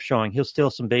going to end up showing. He'll steal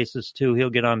some bases too. He'll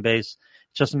get on base.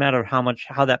 It's just a matter of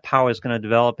how that power is going to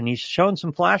develop, and he's shown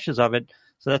some flashes of it.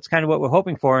 So that's kind of what we're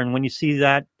hoping for. And when you see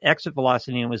that exit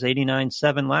velocity, and it was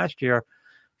 89.7 last year,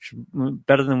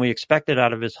 better than we expected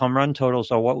out of his home run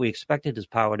totals or what we expected his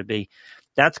power to be.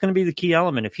 That's going to be the key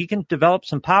element. If he can develop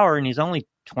some power, and he's only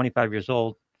 25 years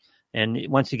old, and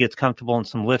once he gets comfortable and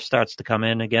some lift starts to come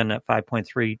in, again, that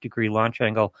 5.3 degree launch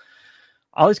angle,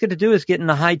 all he's got to do is get in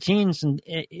the high teens and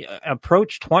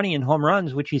approach 20 in home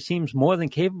runs, which he seems more than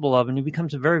capable of, and he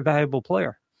becomes a very valuable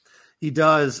player. He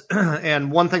does.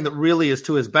 And one thing that really is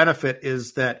to his benefit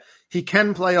is that he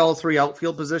can play all 3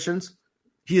 outfield positions.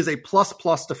 He is a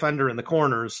plus defender in the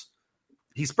corners.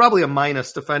 He's probably a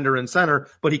minus defender in center,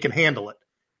 but he can handle it.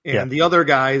 And the other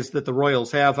guys that the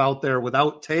Royals have out there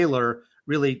without Taylor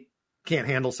really can't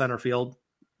handle center field.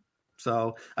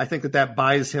 So I think that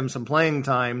buys him some playing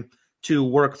time to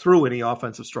work through any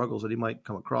offensive struggles that he might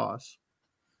come across.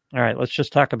 All right, let's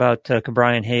just talk about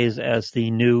Brian Hayes as the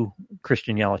new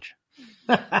Christian Yelich.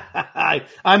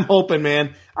 I'm hoping,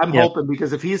 man. I'm hoping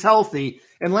because if he's healthy,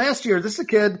 and last year, this is a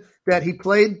kid that he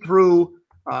played through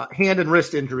hand and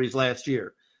wrist injuries last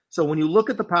year. So when you look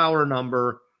at the power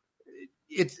number,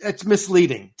 it's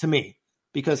misleading to me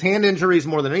because hand injuries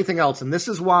more than anything else. And this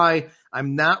is why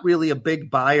I'm not really a big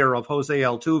buyer of Jose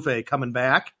Altuve coming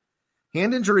back.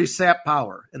 Hand injuries sap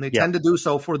power, and they tend to do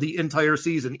so for the entire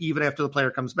season, even after the player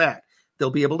comes back. They'll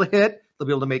be able to hit. They'll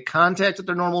be able to make contact at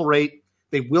their normal rate.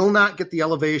 They will not get the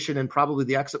elevation and probably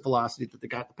the exit velocity that they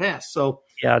got in the past. So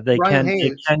they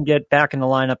can get back in the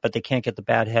lineup, but they can't get the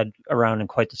bat head around in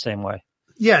quite the same way.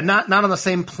 Yeah, not on the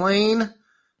same plane,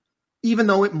 even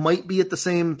though it might be at the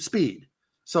same speed.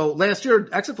 So last year,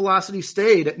 exit velocity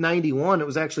stayed at 91. It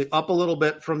was actually up a little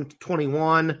bit from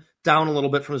 21, down a little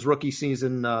bit from his rookie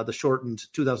season, the shortened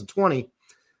 2020.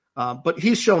 But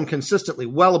he's shown consistently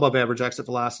well above average exit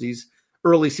velocities.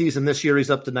 Early season this year,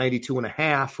 he's up to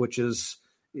 92.5, which is,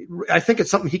 I think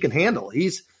it's something he can handle.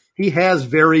 He has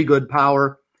very good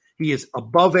power. He is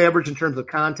above average in terms of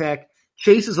contact,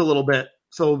 chases a little bit,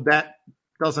 so that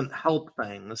doesn't help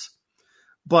things.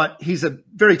 But he's a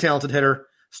very talented hitter,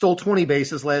 stole 20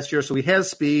 bases last year, so he has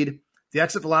speed. The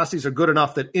exit velocities are good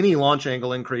enough that any launch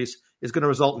angle increase is going to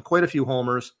result in quite a few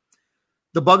homers.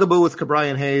 The bugaboo with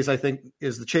Brian Hayes, I think,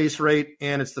 is the chase rate,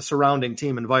 and it's the surrounding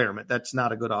team environment. That's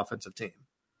not a good offensive team.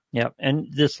 Yeah, and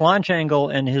this launch angle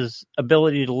and his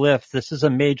ability to lift, this is a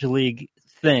major league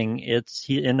thing.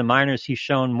 In the minors, he's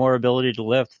shown more ability to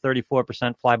lift,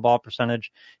 34% fly ball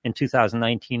percentage in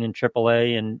 2019 in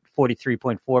AAA and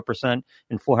 43.4%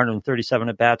 in 437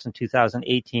 at-bats in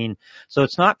 2018. So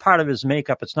it's not part of his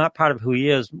makeup. It's not part of who he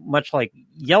is, much like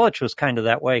Yelich was kind of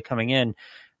that way coming in.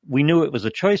 We knew it was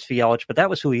a choice for Yelich, but that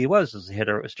was who he was as a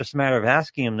hitter. It was just a matter of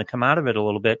asking him to come out of it a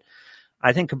little bit.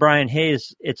 I think Brian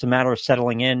Hayes, it's a matter of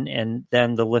settling in, and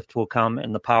then the lift will come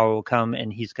and the power will come,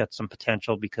 and he's got some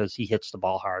potential because he hits the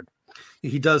ball hard.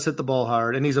 He does hit the ball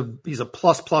hard, and he's a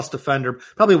plus defender,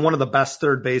 probably one of the best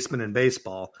third basemen in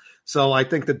baseball. So I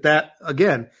think that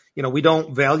again, we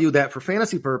don't value that for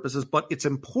fantasy purposes, but it's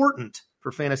important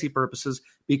for fantasy purposes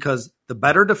because the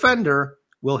better defender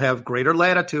will have greater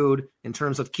latitude in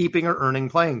terms of keeping or earning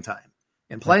playing time.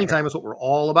 And playing time is what we're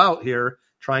all about here,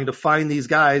 trying to find these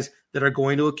guys that are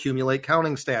going to accumulate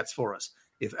counting stats for us.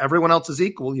 If everyone else is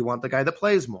equal, you want the guy that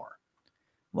plays more.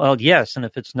 Well, yes, and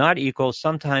if it's not equal,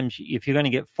 sometimes if you're going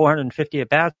to get 450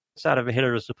 at-bats out of a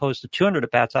hitter as opposed to 200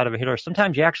 at-bats out of a hitter,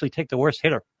 sometimes you actually take the worst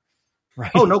hitter.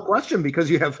 Right? Oh, no question, because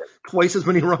you have twice as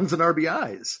many runs and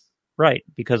RBIs. Right,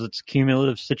 because it's a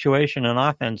cumulative situation in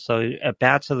offense. So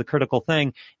at-bats are the critical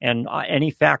thing, and any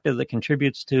factor that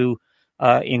contributes to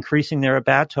increasing their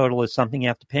at-bat total is something you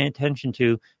have to pay attention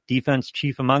to. Defense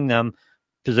chief among them.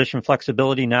 Position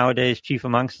flexibility nowadays chief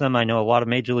amongst them. I know a lot of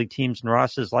major league teams and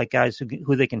rosters like guys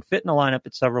who they can fit in a lineup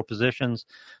at several positions.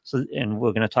 So, and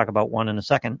we're going to talk about one in a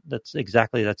second. That's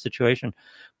exactly that situation.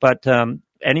 But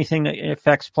anything that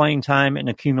affects playing time and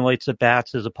accumulates at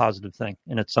bats is a positive thing,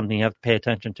 and it's something you have to pay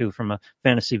attention to from a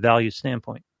fantasy value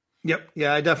standpoint. Yep,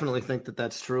 yeah, I definitely think that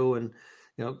that's true. And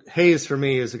Hayes for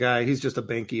me is a guy. He's just a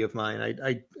banky of mine.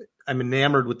 I'm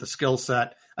enamored with the skill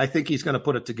set. I think he's going to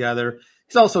put it together.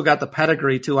 He's also got the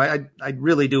pedigree too. I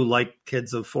really do like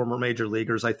kids of former major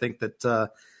leaguers. I think that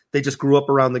they just grew up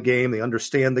around the game. They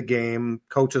understand the game.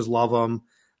 Coaches love them.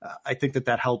 I think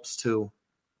that helps too.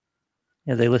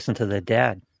 Yeah, they listen to their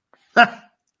dad. I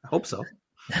hope so.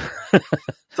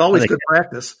 It's always good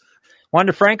practice.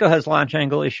 Wander Franco has launch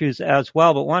angle issues as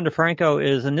well, but Wander Franco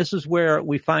is, and this is where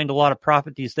we find a lot of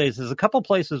profit these days. There's a couple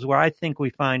places where I think we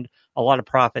find a lot of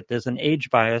profit. There's an age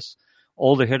bias.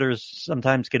 Older hitters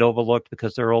sometimes get overlooked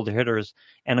because they're older hitters.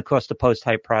 And, of course, the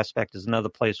post-hype prospect is another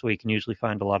place where you can usually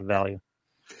find a lot of value.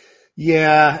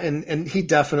 Yeah, and he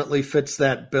definitely fits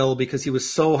that bill because he was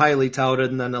so highly touted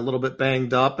and then a little bit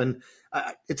banged up. And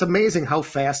it's amazing how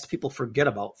fast people forget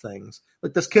about things.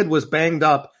 Like this kid was banged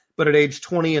up, but at age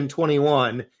 20 and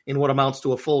 21 in what amounts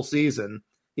to a full season,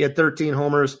 he had 13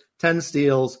 homers, 10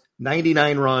 steals,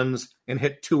 99 runs, and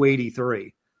hit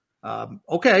 283.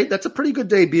 Okay, that's a pretty good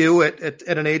debut at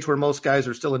an age where most guys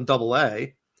are still in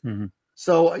Double-A. Mm-hmm.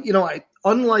 So,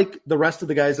 unlike the rest of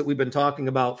the guys that we've been talking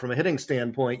about from a hitting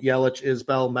standpoint, Yelich,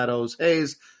 Isbel, Meadows,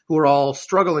 Hayes, who are all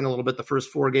struggling a little bit the first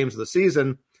 4 games of the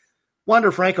season,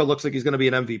 Wander Franco looks like he's going to be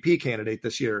an MVP candidate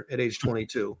this year at age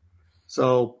 22.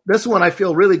 So this one I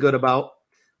feel really good about.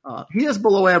 He has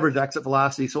below average exit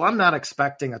velocity, so I'm not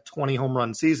expecting a 20 home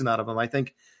run season out of him. I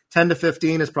think 10 to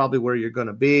 15 is probably where you're going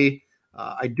to be.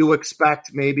 I do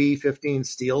expect maybe 15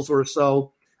 steals or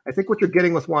so. I think what you're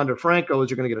getting with Wander Franco is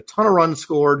you're going to get a ton of runs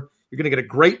scored. You're going to get a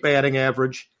great batting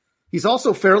average. He's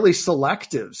also fairly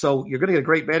selective, so you're going to get a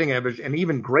great batting average and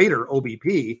even greater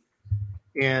OBP.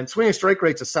 And swinging strike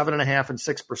rate's a 7.5% and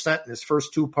 6% in his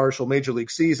first 2 partial major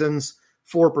league seasons,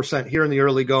 4% here in the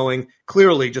early going.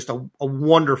 Clearly just a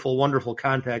wonderful, wonderful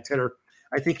contact hitter.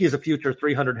 I think he's a future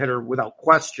 300 hitter without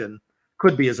question.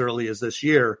 Could be as early as this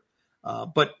year.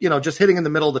 But, just hitting in the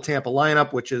middle of the Tampa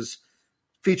lineup, which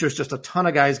features just a ton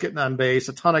of guys getting on base,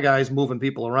 a ton of guys moving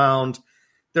people around.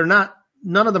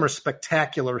 None of them are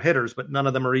spectacular hitters, but none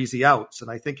of them are easy outs.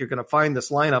 And I think you're going to find this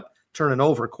lineup turning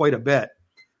over quite a bit.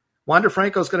 Wander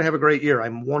Franco is going to have a great year.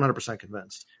 I'm 100%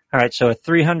 convinced. All right, so a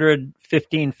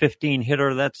 315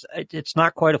 hitter, it's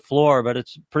not quite a floor, but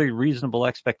it's a pretty reasonable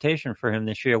expectation for him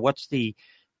this year. What's the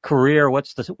career?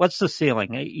 What's the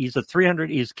ceiling?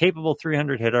 He's capable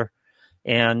 300 hitter,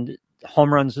 and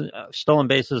home runs, stolen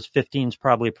bases, 15 is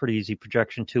probably a pretty easy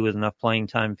projection too, with enough playing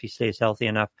time if he stays healthy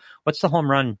enough. What's the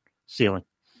home run ceiling?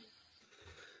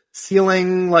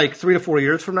 Ceiling like 3 to 4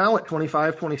 years from now at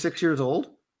 25, 26 years old?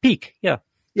 Peak, yeah.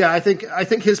 Yeah, I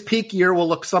think his peak year will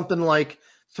look something like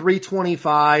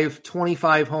 325,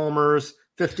 25 homers,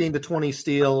 15 to 20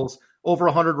 steals, over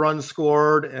 100 runs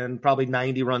scored, and probably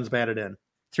 90 runs batted in.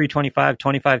 325,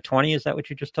 25, 20, is that what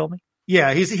you just told me?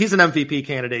 Yeah, he's an MVP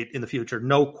candidate in the future.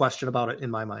 No question about it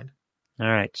in my mind. All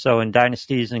right, so in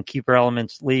dynasties and keeper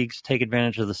elements leagues, take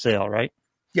advantage of the sale, right?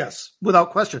 Yes,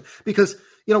 without question. Because,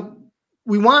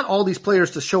 we want all these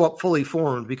players to show up fully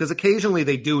formed because occasionally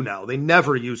they do now. They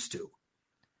never used to.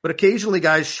 But occasionally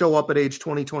guys show up at age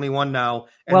 20, 21 now.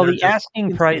 Well, the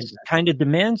asking price kind of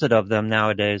demands it of them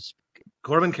nowadays.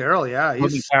 Corbin Carroll, yeah.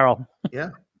 Corbin Carroll. Yeah.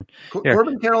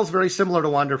 Corbin Carroll's very similar to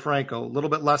Wander Franco. A little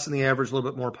bit less than the average, a little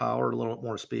bit more power, a little bit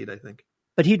more speed, I think.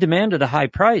 But he demanded a high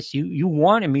price. You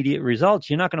want immediate results.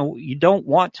 You don't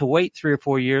want to wait 3 or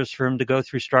 4 years for him to go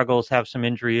through struggles, have some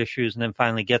injury issues, and then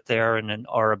finally get there,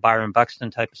 or a Byron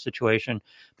Buxton type of situation,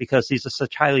 because these are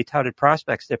such highly touted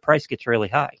prospects. Their price gets really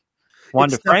high.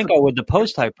 Wander Franco with the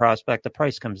post-type prospect, the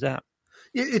price comes down.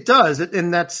 It does.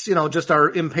 And that's, just our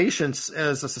impatience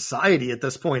as a society at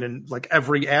this point in like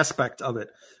every aspect of it.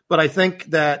 But I think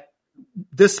that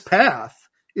this path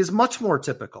is much more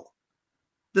typical.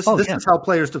 This is how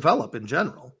players develop in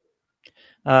general.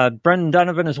 Brendan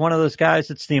Donovan is one of those guys.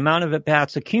 It's the amount of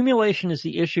at-bats. Accumulation is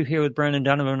the issue here with Brendan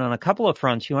Donovan on a couple of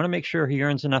fronts. You want to make sure he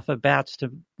earns enough at-bats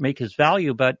to make his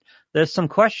value, but there's some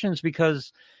questions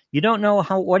because you don't know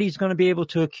what he's going to be able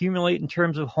to accumulate in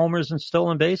terms of homers and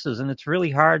stolen bases, and it's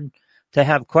really hard to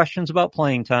have questions about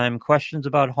playing time, questions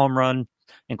about home run,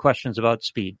 and questions about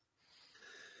speed.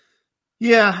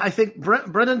 Yeah, I think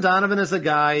Brendan Donovan is a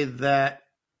guy that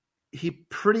he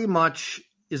pretty much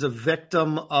is a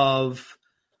victim of,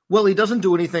 well, he doesn't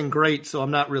do anything great, so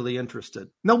I'm not really interested.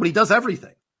 No, but he does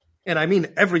everything, and I mean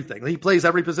everything. He plays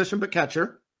every position but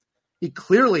catcher. He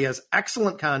clearly has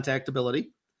excellent contact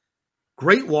ability.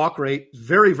 Great walk rate,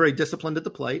 very, very disciplined at the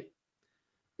plate.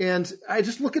 And I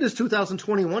just look at his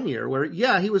 2021 year where,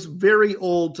 yeah, he was very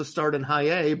old to start in high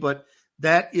A, but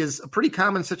that is a pretty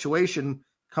common situation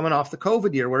coming off the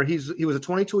COVID year where he was a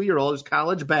 22-year-old, his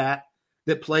college bat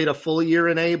that played a full year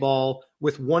in A ball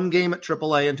with 1 game at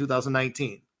AAA in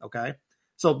 2019. Okay.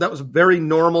 So that was a very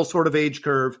normal sort of age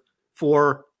curve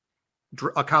for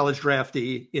a college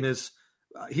draftee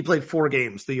he played 4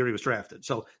 games the year he was drafted.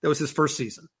 So that was his first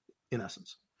season, in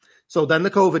essence. So then the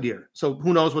COVID year. So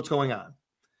who knows what's going on?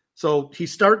 So they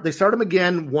start him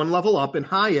again 1 level up in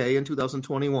high A in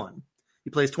 2021. He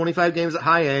plays 25 games at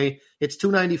high A. It's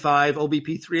 295,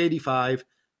 OBP 385,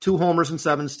 2 homers and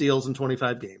 7 steals in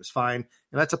 25 games. Fine.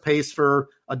 And that's a pace for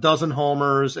a dozen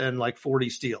homers and like 40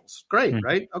 steals. Great,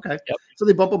 right? Okay. Yep. So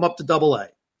they bump him up to double A.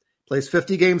 Plays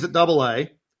 50 games at double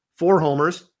A, 4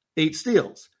 homers, 8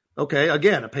 steals. Okay.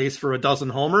 Again, a pace for a dozen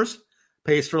homers,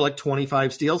 pace for like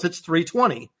 25 steals. Hits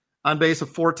 320 on base of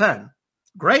 410.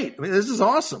 Great. I mean, this is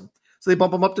awesome. So they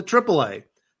bump him up to AAA.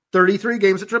 33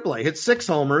 games at AAA. Hits 6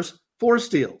 homers, 4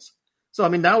 steals. So, I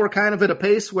mean, now we're kind of at a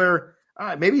pace where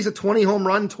maybe he's a 20 home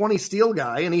run, 20 steal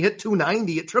guy, and he hit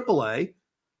 290 at AAA.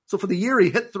 So for the year, he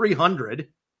hit 300,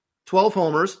 12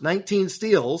 homers, 19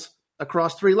 steals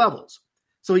across 3 levels.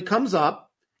 So he comes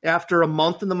up after a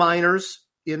month in the minors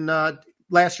in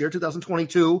last year,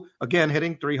 2022, again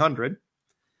hitting 300.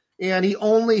 And he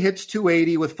only hits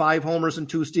 280 with 5 homers and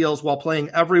 2 steals while playing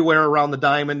everywhere around the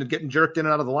diamond and getting jerked in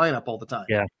and out of the lineup all the time.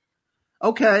 Yeah.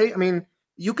 Okay, I mean,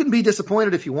 you can be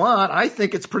disappointed if you want. I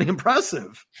think it's pretty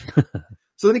impressive.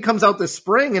 So then he comes out this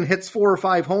spring and hits 4 or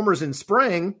 5 homers in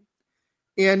spring.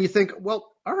 And you think,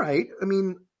 well, all right. I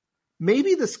mean,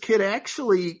 maybe this kid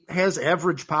actually has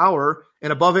average power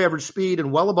and above average speed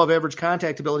and well above average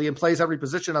contact ability and plays every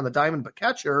position on the diamond but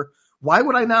catcher. Why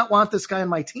would I not want this guy on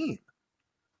my team?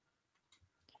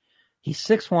 He's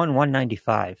 6'1",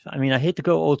 195. I mean, I hate to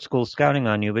go old school scouting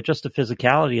on you, but just the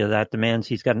physicality of that demands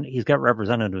he's got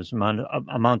representative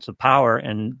amounts of power,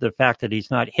 and the fact that he's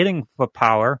not hitting for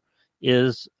power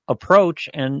is approach.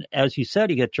 And as you said,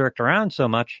 he gets jerked around so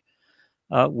much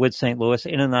with St. Louis,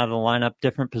 in and out of the lineup,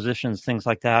 different positions, things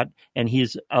like that. And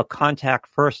he's a contact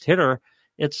first hitter.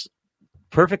 It's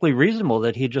perfectly reasonable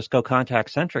that he'd just go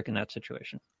contact centric in that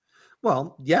situation.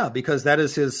 Well, yeah, because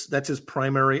that's his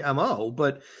primary MO.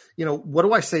 But, what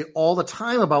do I say all the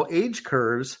time about age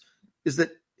curves is that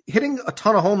hitting a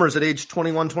ton of homers at age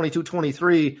 21, 22,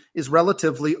 23 is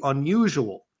relatively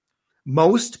unusual.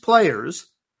 Most players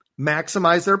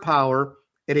maximize their power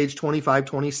at age 25,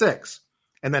 26,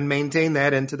 and then maintain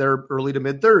that into their early to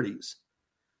mid 30s.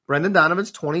 Brendan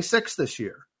Donovan's 26 this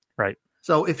year. Right.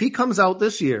 So if he comes out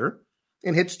this year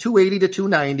and hits 280 to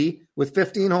 290 with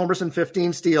 15 homers and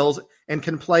 15 steals and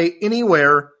can play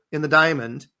anywhere in the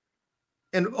diamond.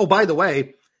 And, oh, by the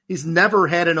way, he's never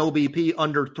had an OBP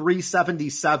under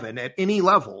 377 at any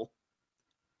level.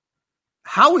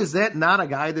 How is that not a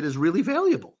guy that is really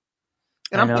valuable?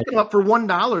 And I'm picking him up for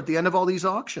 $1 at the end of all these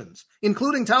auctions,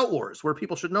 including Tout Wars, where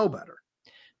people should know better.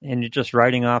 And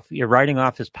you're writing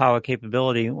off his power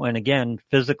capability when, again,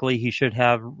 physically he should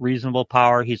have reasonable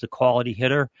power. He's a quality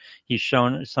hitter. He's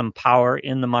shown some power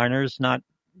in the minors, not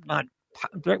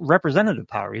representative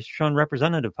power. He's shown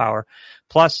representative power.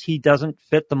 Plus, he doesn't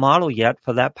fit the model yet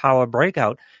for that power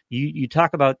breakout. You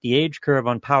talk about the age curve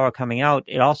on power coming out.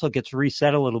 It also gets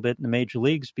reset a little bit in the major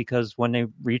leagues because when they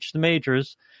reach the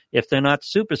majors, if they're not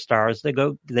superstars, they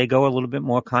go a little bit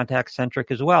more contact centric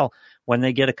as well. When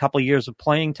they get a couple years of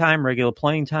playing time, regular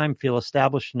playing time, feel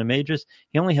established in the majors,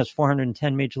 he only has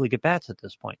 410 major league at bats at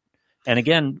this point. And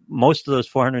again, most of those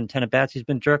 410 at bats, he's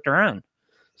been jerked around.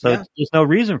 So there's no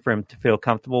reason for him to feel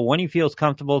comfortable. When he feels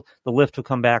comfortable, the lift will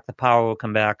come back, the power will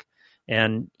come back.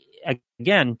 And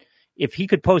again, if he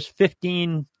could post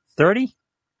 15-30, he's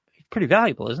pretty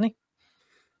valuable, isn't he?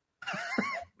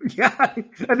 Yeah, I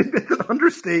think that's an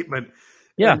understatement.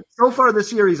 Yeah. And so far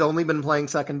this year, he's only been playing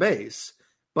second base.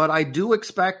 But I do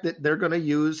expect that they're going to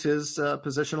use his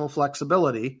positional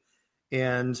flexibility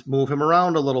and move him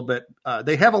around a little bit.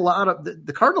 They have a lot of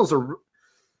the Cardinals are,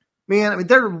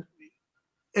 they're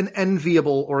an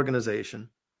enviable organization.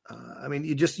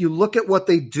 You look at what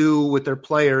they do with their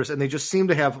players, and they just seem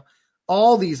to have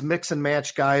all these mix and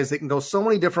match guys. They can go so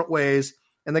many different ways,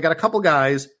 and they got a couple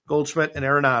guys, Goldschmidt and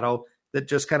Arenado, that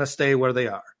just kind of stay where they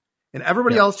are. And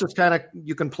everybody else just kind of,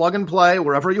 you can plug and play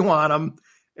wherever you want them,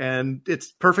 and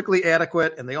it's perfectly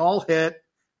adequate, and they all hit.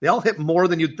 They all hit more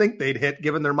than you'd think they'd hit,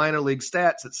 given their minor league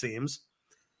stats, it seems.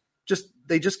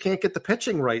 They just can't get the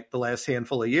pitching right the last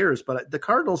handful of years. But the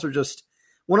Cardinals are just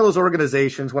one of those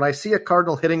organizations. When I see a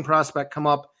Cardinal hitting prospect come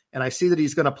up and I see that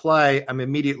he's going to play, I'm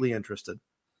immediately interested.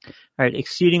 All right,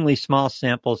 exceedingly small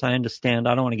samples. I understand.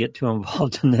 I don't want to get too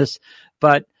involved in this,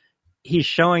 but he's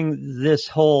showing this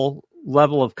whole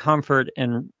level of comfort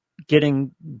and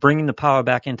bringing the power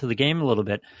back into the game a little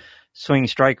bit. Swing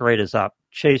strike rate is up.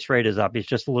 Chase rate is up. He's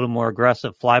just a little more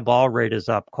aggressive. Fly ball rate is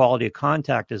up. Quality of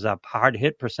contact is up. Hard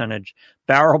hit percentage,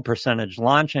 barrel percentage,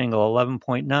 launch angle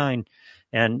 11.9,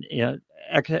 and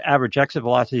average exit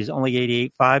velocity is only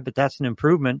 88.5, but that's an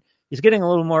improvement. He's getting a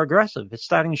little more aggressive. It's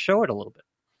starting to show it a little bit.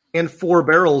 And 4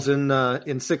 barrels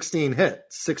in 16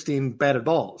 hits, 16 batted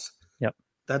balls. Yep.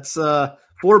 That's 4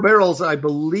 barrels, I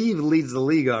believe, leads the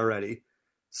league already.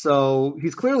 So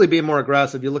he's clearly being more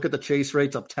aggressive. You look at the chase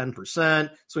rates up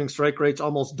 10%, swing strike rates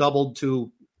almost doubled to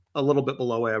a little bit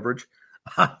below average.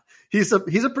 He's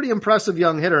a pretty impressive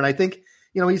young hitter. And I think,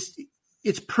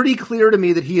 it's pretty clear to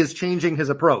me that he is changing his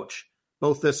approach,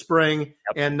 both this spring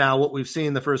and now what we've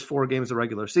seen the first 4 games of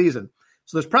regular season.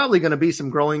 So there's probably going to be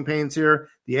some growing pains here.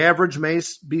 The average may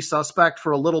be suspect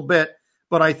for a little bit,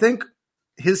 but I think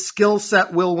his skill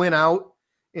set will win out.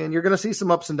 And you're going to see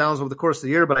some ups and downs over the course of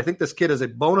the year, but I think this kid is a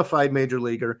bona fide major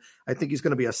leaguer. I think he's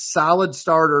going to be a solid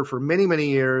starter for many, many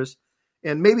years.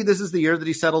 And maybe this is the year that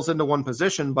he settles into one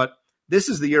position, but this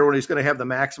is the year when he's going to have the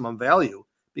maximum value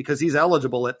because he's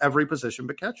eligible at every position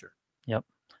but catcher. Yep.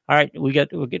 All right, we got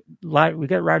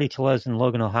Rowdy Tellez and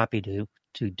Logan O'Hoppe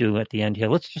to do at the end here.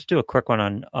 Let's just do a quick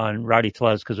one on Rowdy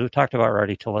Tellez because we've talked about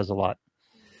Rowdy Tellez a lot.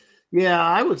 Yeah,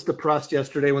 I was depressed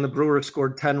yesterday when the Brewers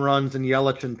scored 10 runs and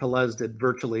Yelich and Tellez did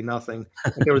virtually nothing.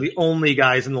 They were the only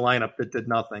guys in the lineup that did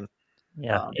nothing.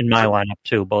 Yeah, in my lineup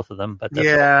too, both of them. But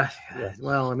yeah.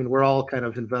 Well, we're all kind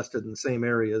of invested in the same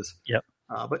areas. Yep.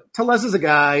 But Tellez is a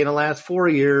guy in the last 4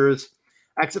 years,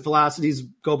 exit velocities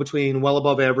go between well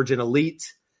above average and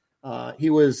elite. He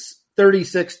was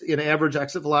 36th in average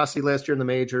exit velocity last year in the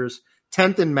majors,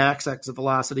 10th in max exit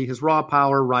velocity. His raw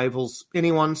power rivals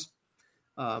anyone's.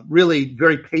 Really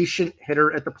very patient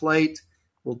hitter at the plate.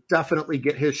 Will definitely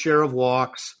get his share of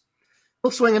walks.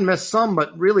 He'll swing and miss some,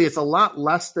 but really it's a lot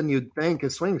less than you'd think.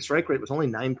 His swing strike rate was only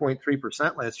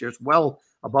 9.3% last year. It's well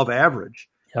above average.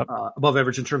 Yep. Above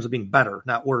average in terms of being better,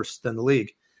 not worse than the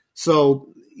league.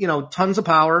 So, tons of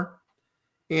power.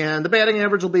 And the batting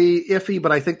average will be iffy,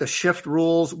 but I think the shift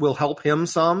rules will help him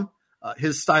some.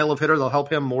 His style of hitter, they'll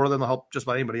help him more than they'll help just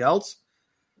about anybody else.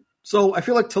 So I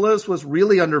feel like Tellez was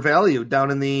really undervalued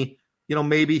down in the,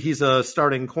 maybe he's a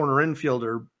starting corner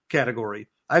infielder category.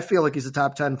 I feel like he's a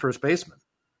top 10 first baseman.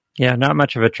 Yeah, not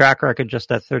much of a track record, just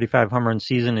that 35 home run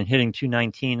season and hitting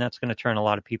 219. That's going to turn a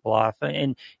lot of people off.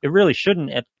 And it really shouldn't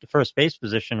at the first base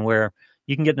position, where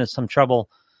you can get into some trouble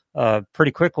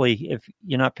pretty quickly if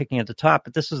you're not picking at the top.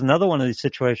 But this is another one of these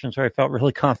situations where I felt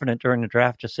really confident during the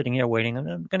draft, just sitting here waiting.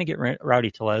 I'm going to get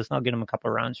Rowdy Tellez, and I'll get him a couple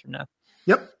of rounds from now.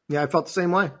 Yep. Yeah, I felt the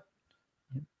same way.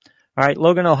 All right,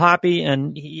 Logan O'Hoppe,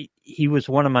 and he was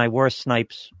one of my worst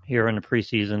snipes here in the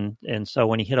preseason. And so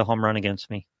when he hit a home run against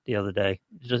me the other day,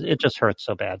 it just hurts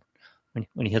so bad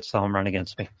when he hits the home run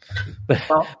against me.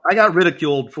 Well, I got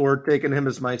ridiculed for taking him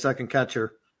as my second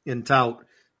catcher in tout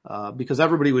because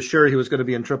everybody was sure he was going to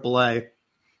be in AAA.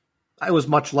 I was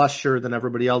much less sure than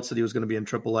everybody else that he was going to be in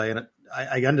AAA, and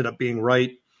I ended up being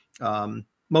right,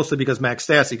 mostly because Max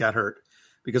Stassi got hurt.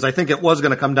 Because I think it was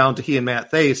going to come down to he and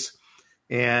Matt Thaiss,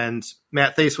 and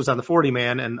Matt Thaiss was on the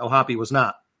 40-man, and O'Hoppe was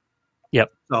not.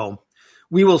 Yep. So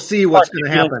we will see what's going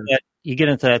to happen. You get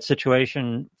into that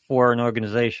situation for an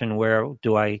organization where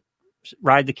do I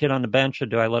ride the kid on the bench or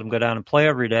do I let him go down and play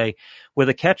every day? With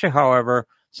a catcher, however,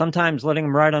 sometimes letting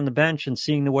him ride on the bench and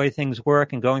seeing the way things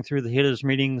work and going through the hitters'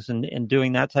 meetings and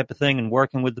doing that type of thing and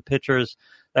working with the pitchers,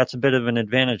 that's a bit of an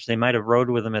advantage. They might have rode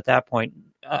with him at that point.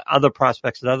 Other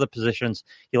prospects at other positions,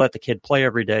 you let the kid play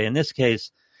every day. In this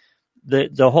case,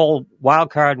 the whole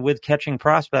wild card with catching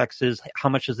prospects is how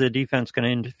much is their defense going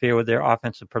to interfere with their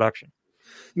offensive production.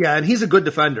 Yeah, and he's a good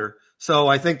defender. So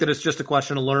I think that it's just a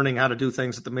question of learning how to do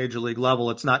things at the major league level.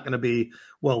 It's not going to be,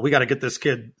 well, we got to get this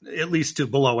kid at least to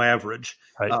below average,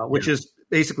 right. Which is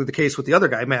basically the case with the other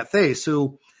guy, Matt Thaiss,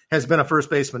 who has been a first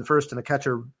baseman first and a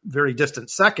catcher very distant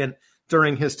second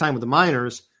during his time with the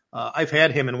minors. I've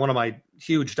had him in one of my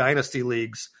huge dynasty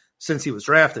leagues since he was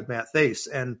drafted, Matt Thaiss.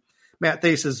 And Matt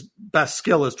Thaiss's best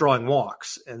skill is drawing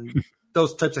walks. And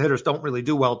those types of hitters don't really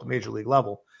do well at the major league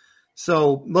level.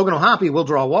 So Logan O'Hoppe will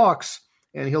draw walks,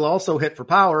 and he'll also hit for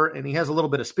power, and he has a little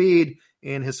bit of speed,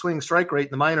 and his swing strike rate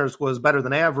in the minors was better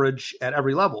than average at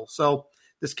every level. So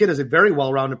this kid is a very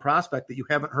well-rounded prospect that you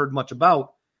haven't heard much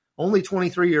about. Only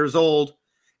 23 years old.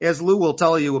 As Lou will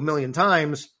tell you a million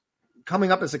times,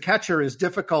 coming up as a catcher is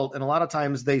difficult, and a lot of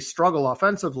times they struggle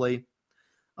offensively.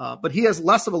 But he has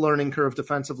less of a learning curve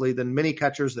defensively than many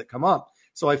catchers that come up.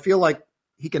 So I feel like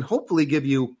he can hopefully give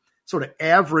you sort of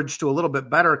average to a little bit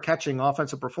better catching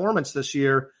offensive performance this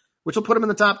year, which will put him in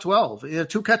the top 12. In a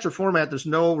two-catcher format, there's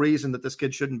no reason that this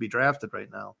kid shouldn't be drafted right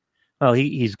now. Well,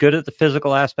 he's good at the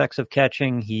physical aspects of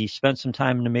catching. He spent some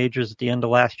time in the majors at the end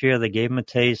of last year. They gave him a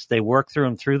taste. They worked through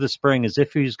him through the spring as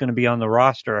if he was going to be on the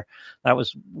roster. That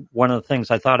was one of the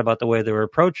things I thought about the way they were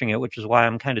approaching it, which is why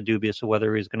I'm kind of dubious of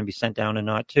whether he's going to be sent down or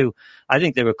not, too. I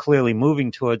think they were clearly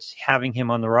moving towards having him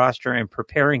on the roster and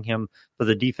preparing him for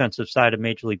the defensive side of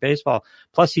Major League Baseball.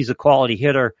 Plus, he's a quality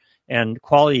hitter. And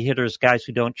quality hitters, guys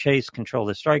who don't chase, control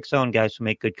the strike zone, guys who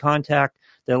make good contact,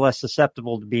 they're less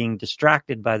susceptible to being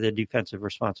distracted by their defensive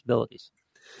responsibilities.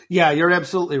 Yeah, you're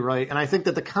absolutely right. And I think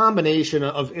that the combination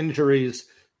of injuries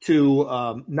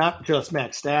to not just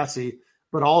Max Stassi,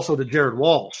 but also to Jared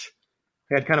Walsh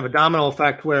had kind of a domino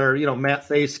effect where, Matt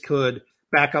Thaiss could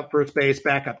back up first base,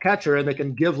 back up catcher, and they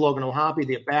can give Logan O'Hoppe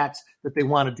the at-bats that they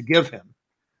wanted to give him.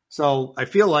 So I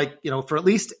feel like, for at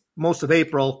least most of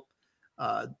April,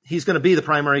 he's going to be the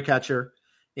primary catcher,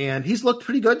 and he's looked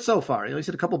pretty good so far. He's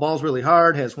hit a couple balls really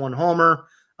hard, has one homer.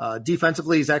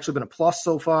 Defensively, he's actually been a plus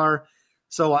so far.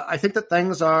 So I think that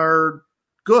things are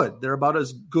good. They're about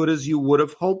as good as you would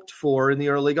have hoped for in the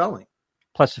early going.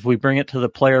 Plus, if we bring it to the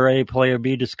player A, player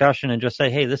B discussion and just say,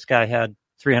 hey, this guy had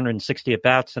 360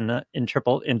 at-bats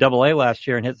in Double A last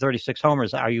year and hit 36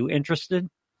 homers, are you interested?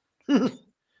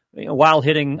 While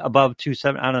hitting above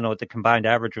 270, I don't know what the combined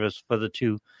average was for the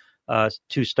two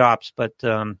stops, but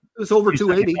it was over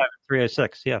 280.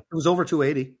 306, yeah. It was over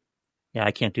 280. Yeah,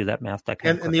 I can't do that math.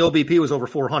 And the OBP was over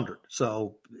 400.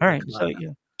 So all right, so yeah,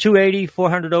 280,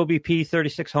 400 OBP,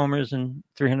 36 homers, and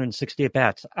 360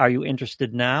 at-bats. Are you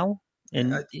interested now?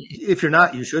 If you're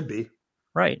not, you should be.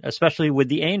 Right, especially with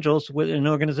the Angels, with an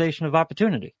organization of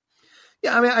opportunity.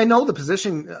 Yeah, I mean, I know the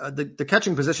position, the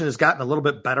catching position has gotten a little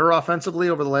bit better offensively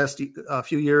over the last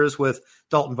few years with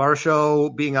Dalton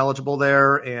Varsho being eligible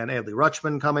there and Adley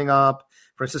Rutschman coming up.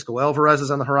 Francisco Alvarez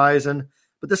is on the horizon.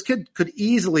 But this kid could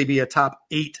easily be a top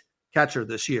 8 catcher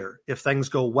this year if things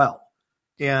go well.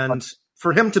 And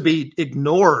for him to be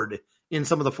ignored in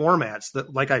some of the formats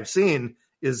that, like I've seen,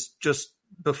 is just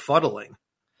befuddling.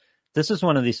 This is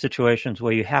one of these situations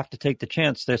where you have to take the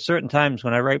chance. There's certain times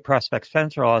when I write Prospects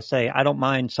Fencer, I'll say, I don't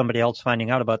mind somebody else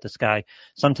finding out about this guy.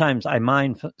 Sometimes I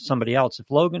mind somebody else. If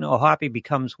Logan O'Hoppe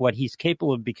becomes what he's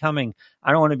capable of becoming,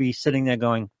 I don't want to be sitting there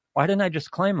going, why didn't I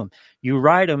just claim him? You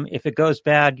ride him. If it goes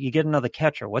bad, you get another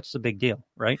catcher. What's the big deal,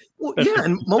 right? Well, yeah,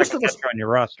 and most of us on your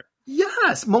roster.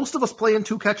 Yes, most of us play in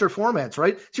 2 catcher formats,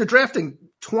 right? So you're drafting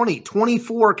 20,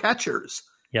 24 catchers.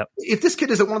 Yep. If this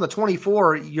kid isn't one of the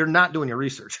 24, you're not doing your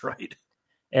research right.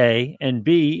 A, and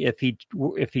B, if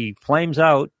he flames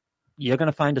out, you're going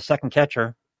to find a second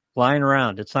catcher lying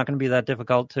around. It's not going to be that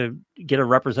difficult to get a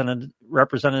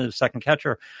representative second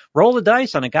catcher. Roll the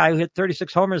dice on a guy who hit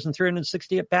 36 homers and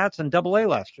 360 at bats in Double-A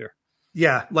last year.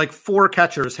 Yeah, like 4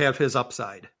 catchers have his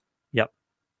upside. Yep.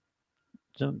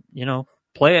 So,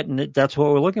 play it, and that's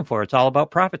what we're looking for. It's all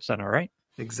about Profit Center, right?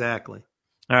 Exactly.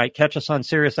 All right, catch us on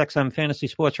Sirius XM Fantasy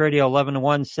Sports Radio 11 to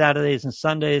 1 Saturdays and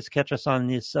Sundays. Catch us on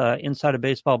this Inside of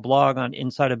Baseball blog on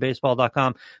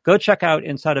insideofbaseball.com. Go check out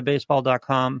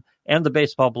insideofbaseball.com and the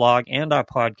baseball blog and our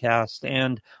podcast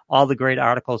and all the great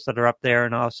articles that are up there,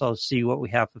 and also see what we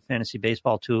have for fantasy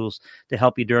baseball tools to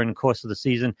help you during the course of the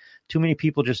season. Too many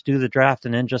people just do the draft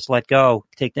and then just let go,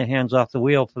 take their hands off the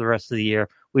wheel for the rest of the year.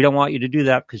 We don't want you to do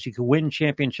that because you can win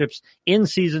championships in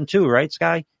season 2, right,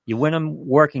 Sky? You win them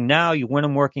working now, you win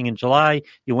them working in July,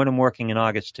 you win them working in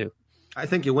August too. I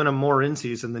think you win them more in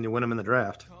season than you win them in the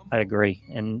draft. I agree.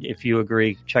 And if you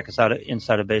agree, check us out at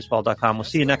insideofbaseball.com. We'll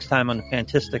see you next time on the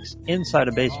Fantastics Inside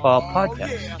of Baseball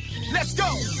podcast. Let's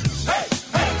go.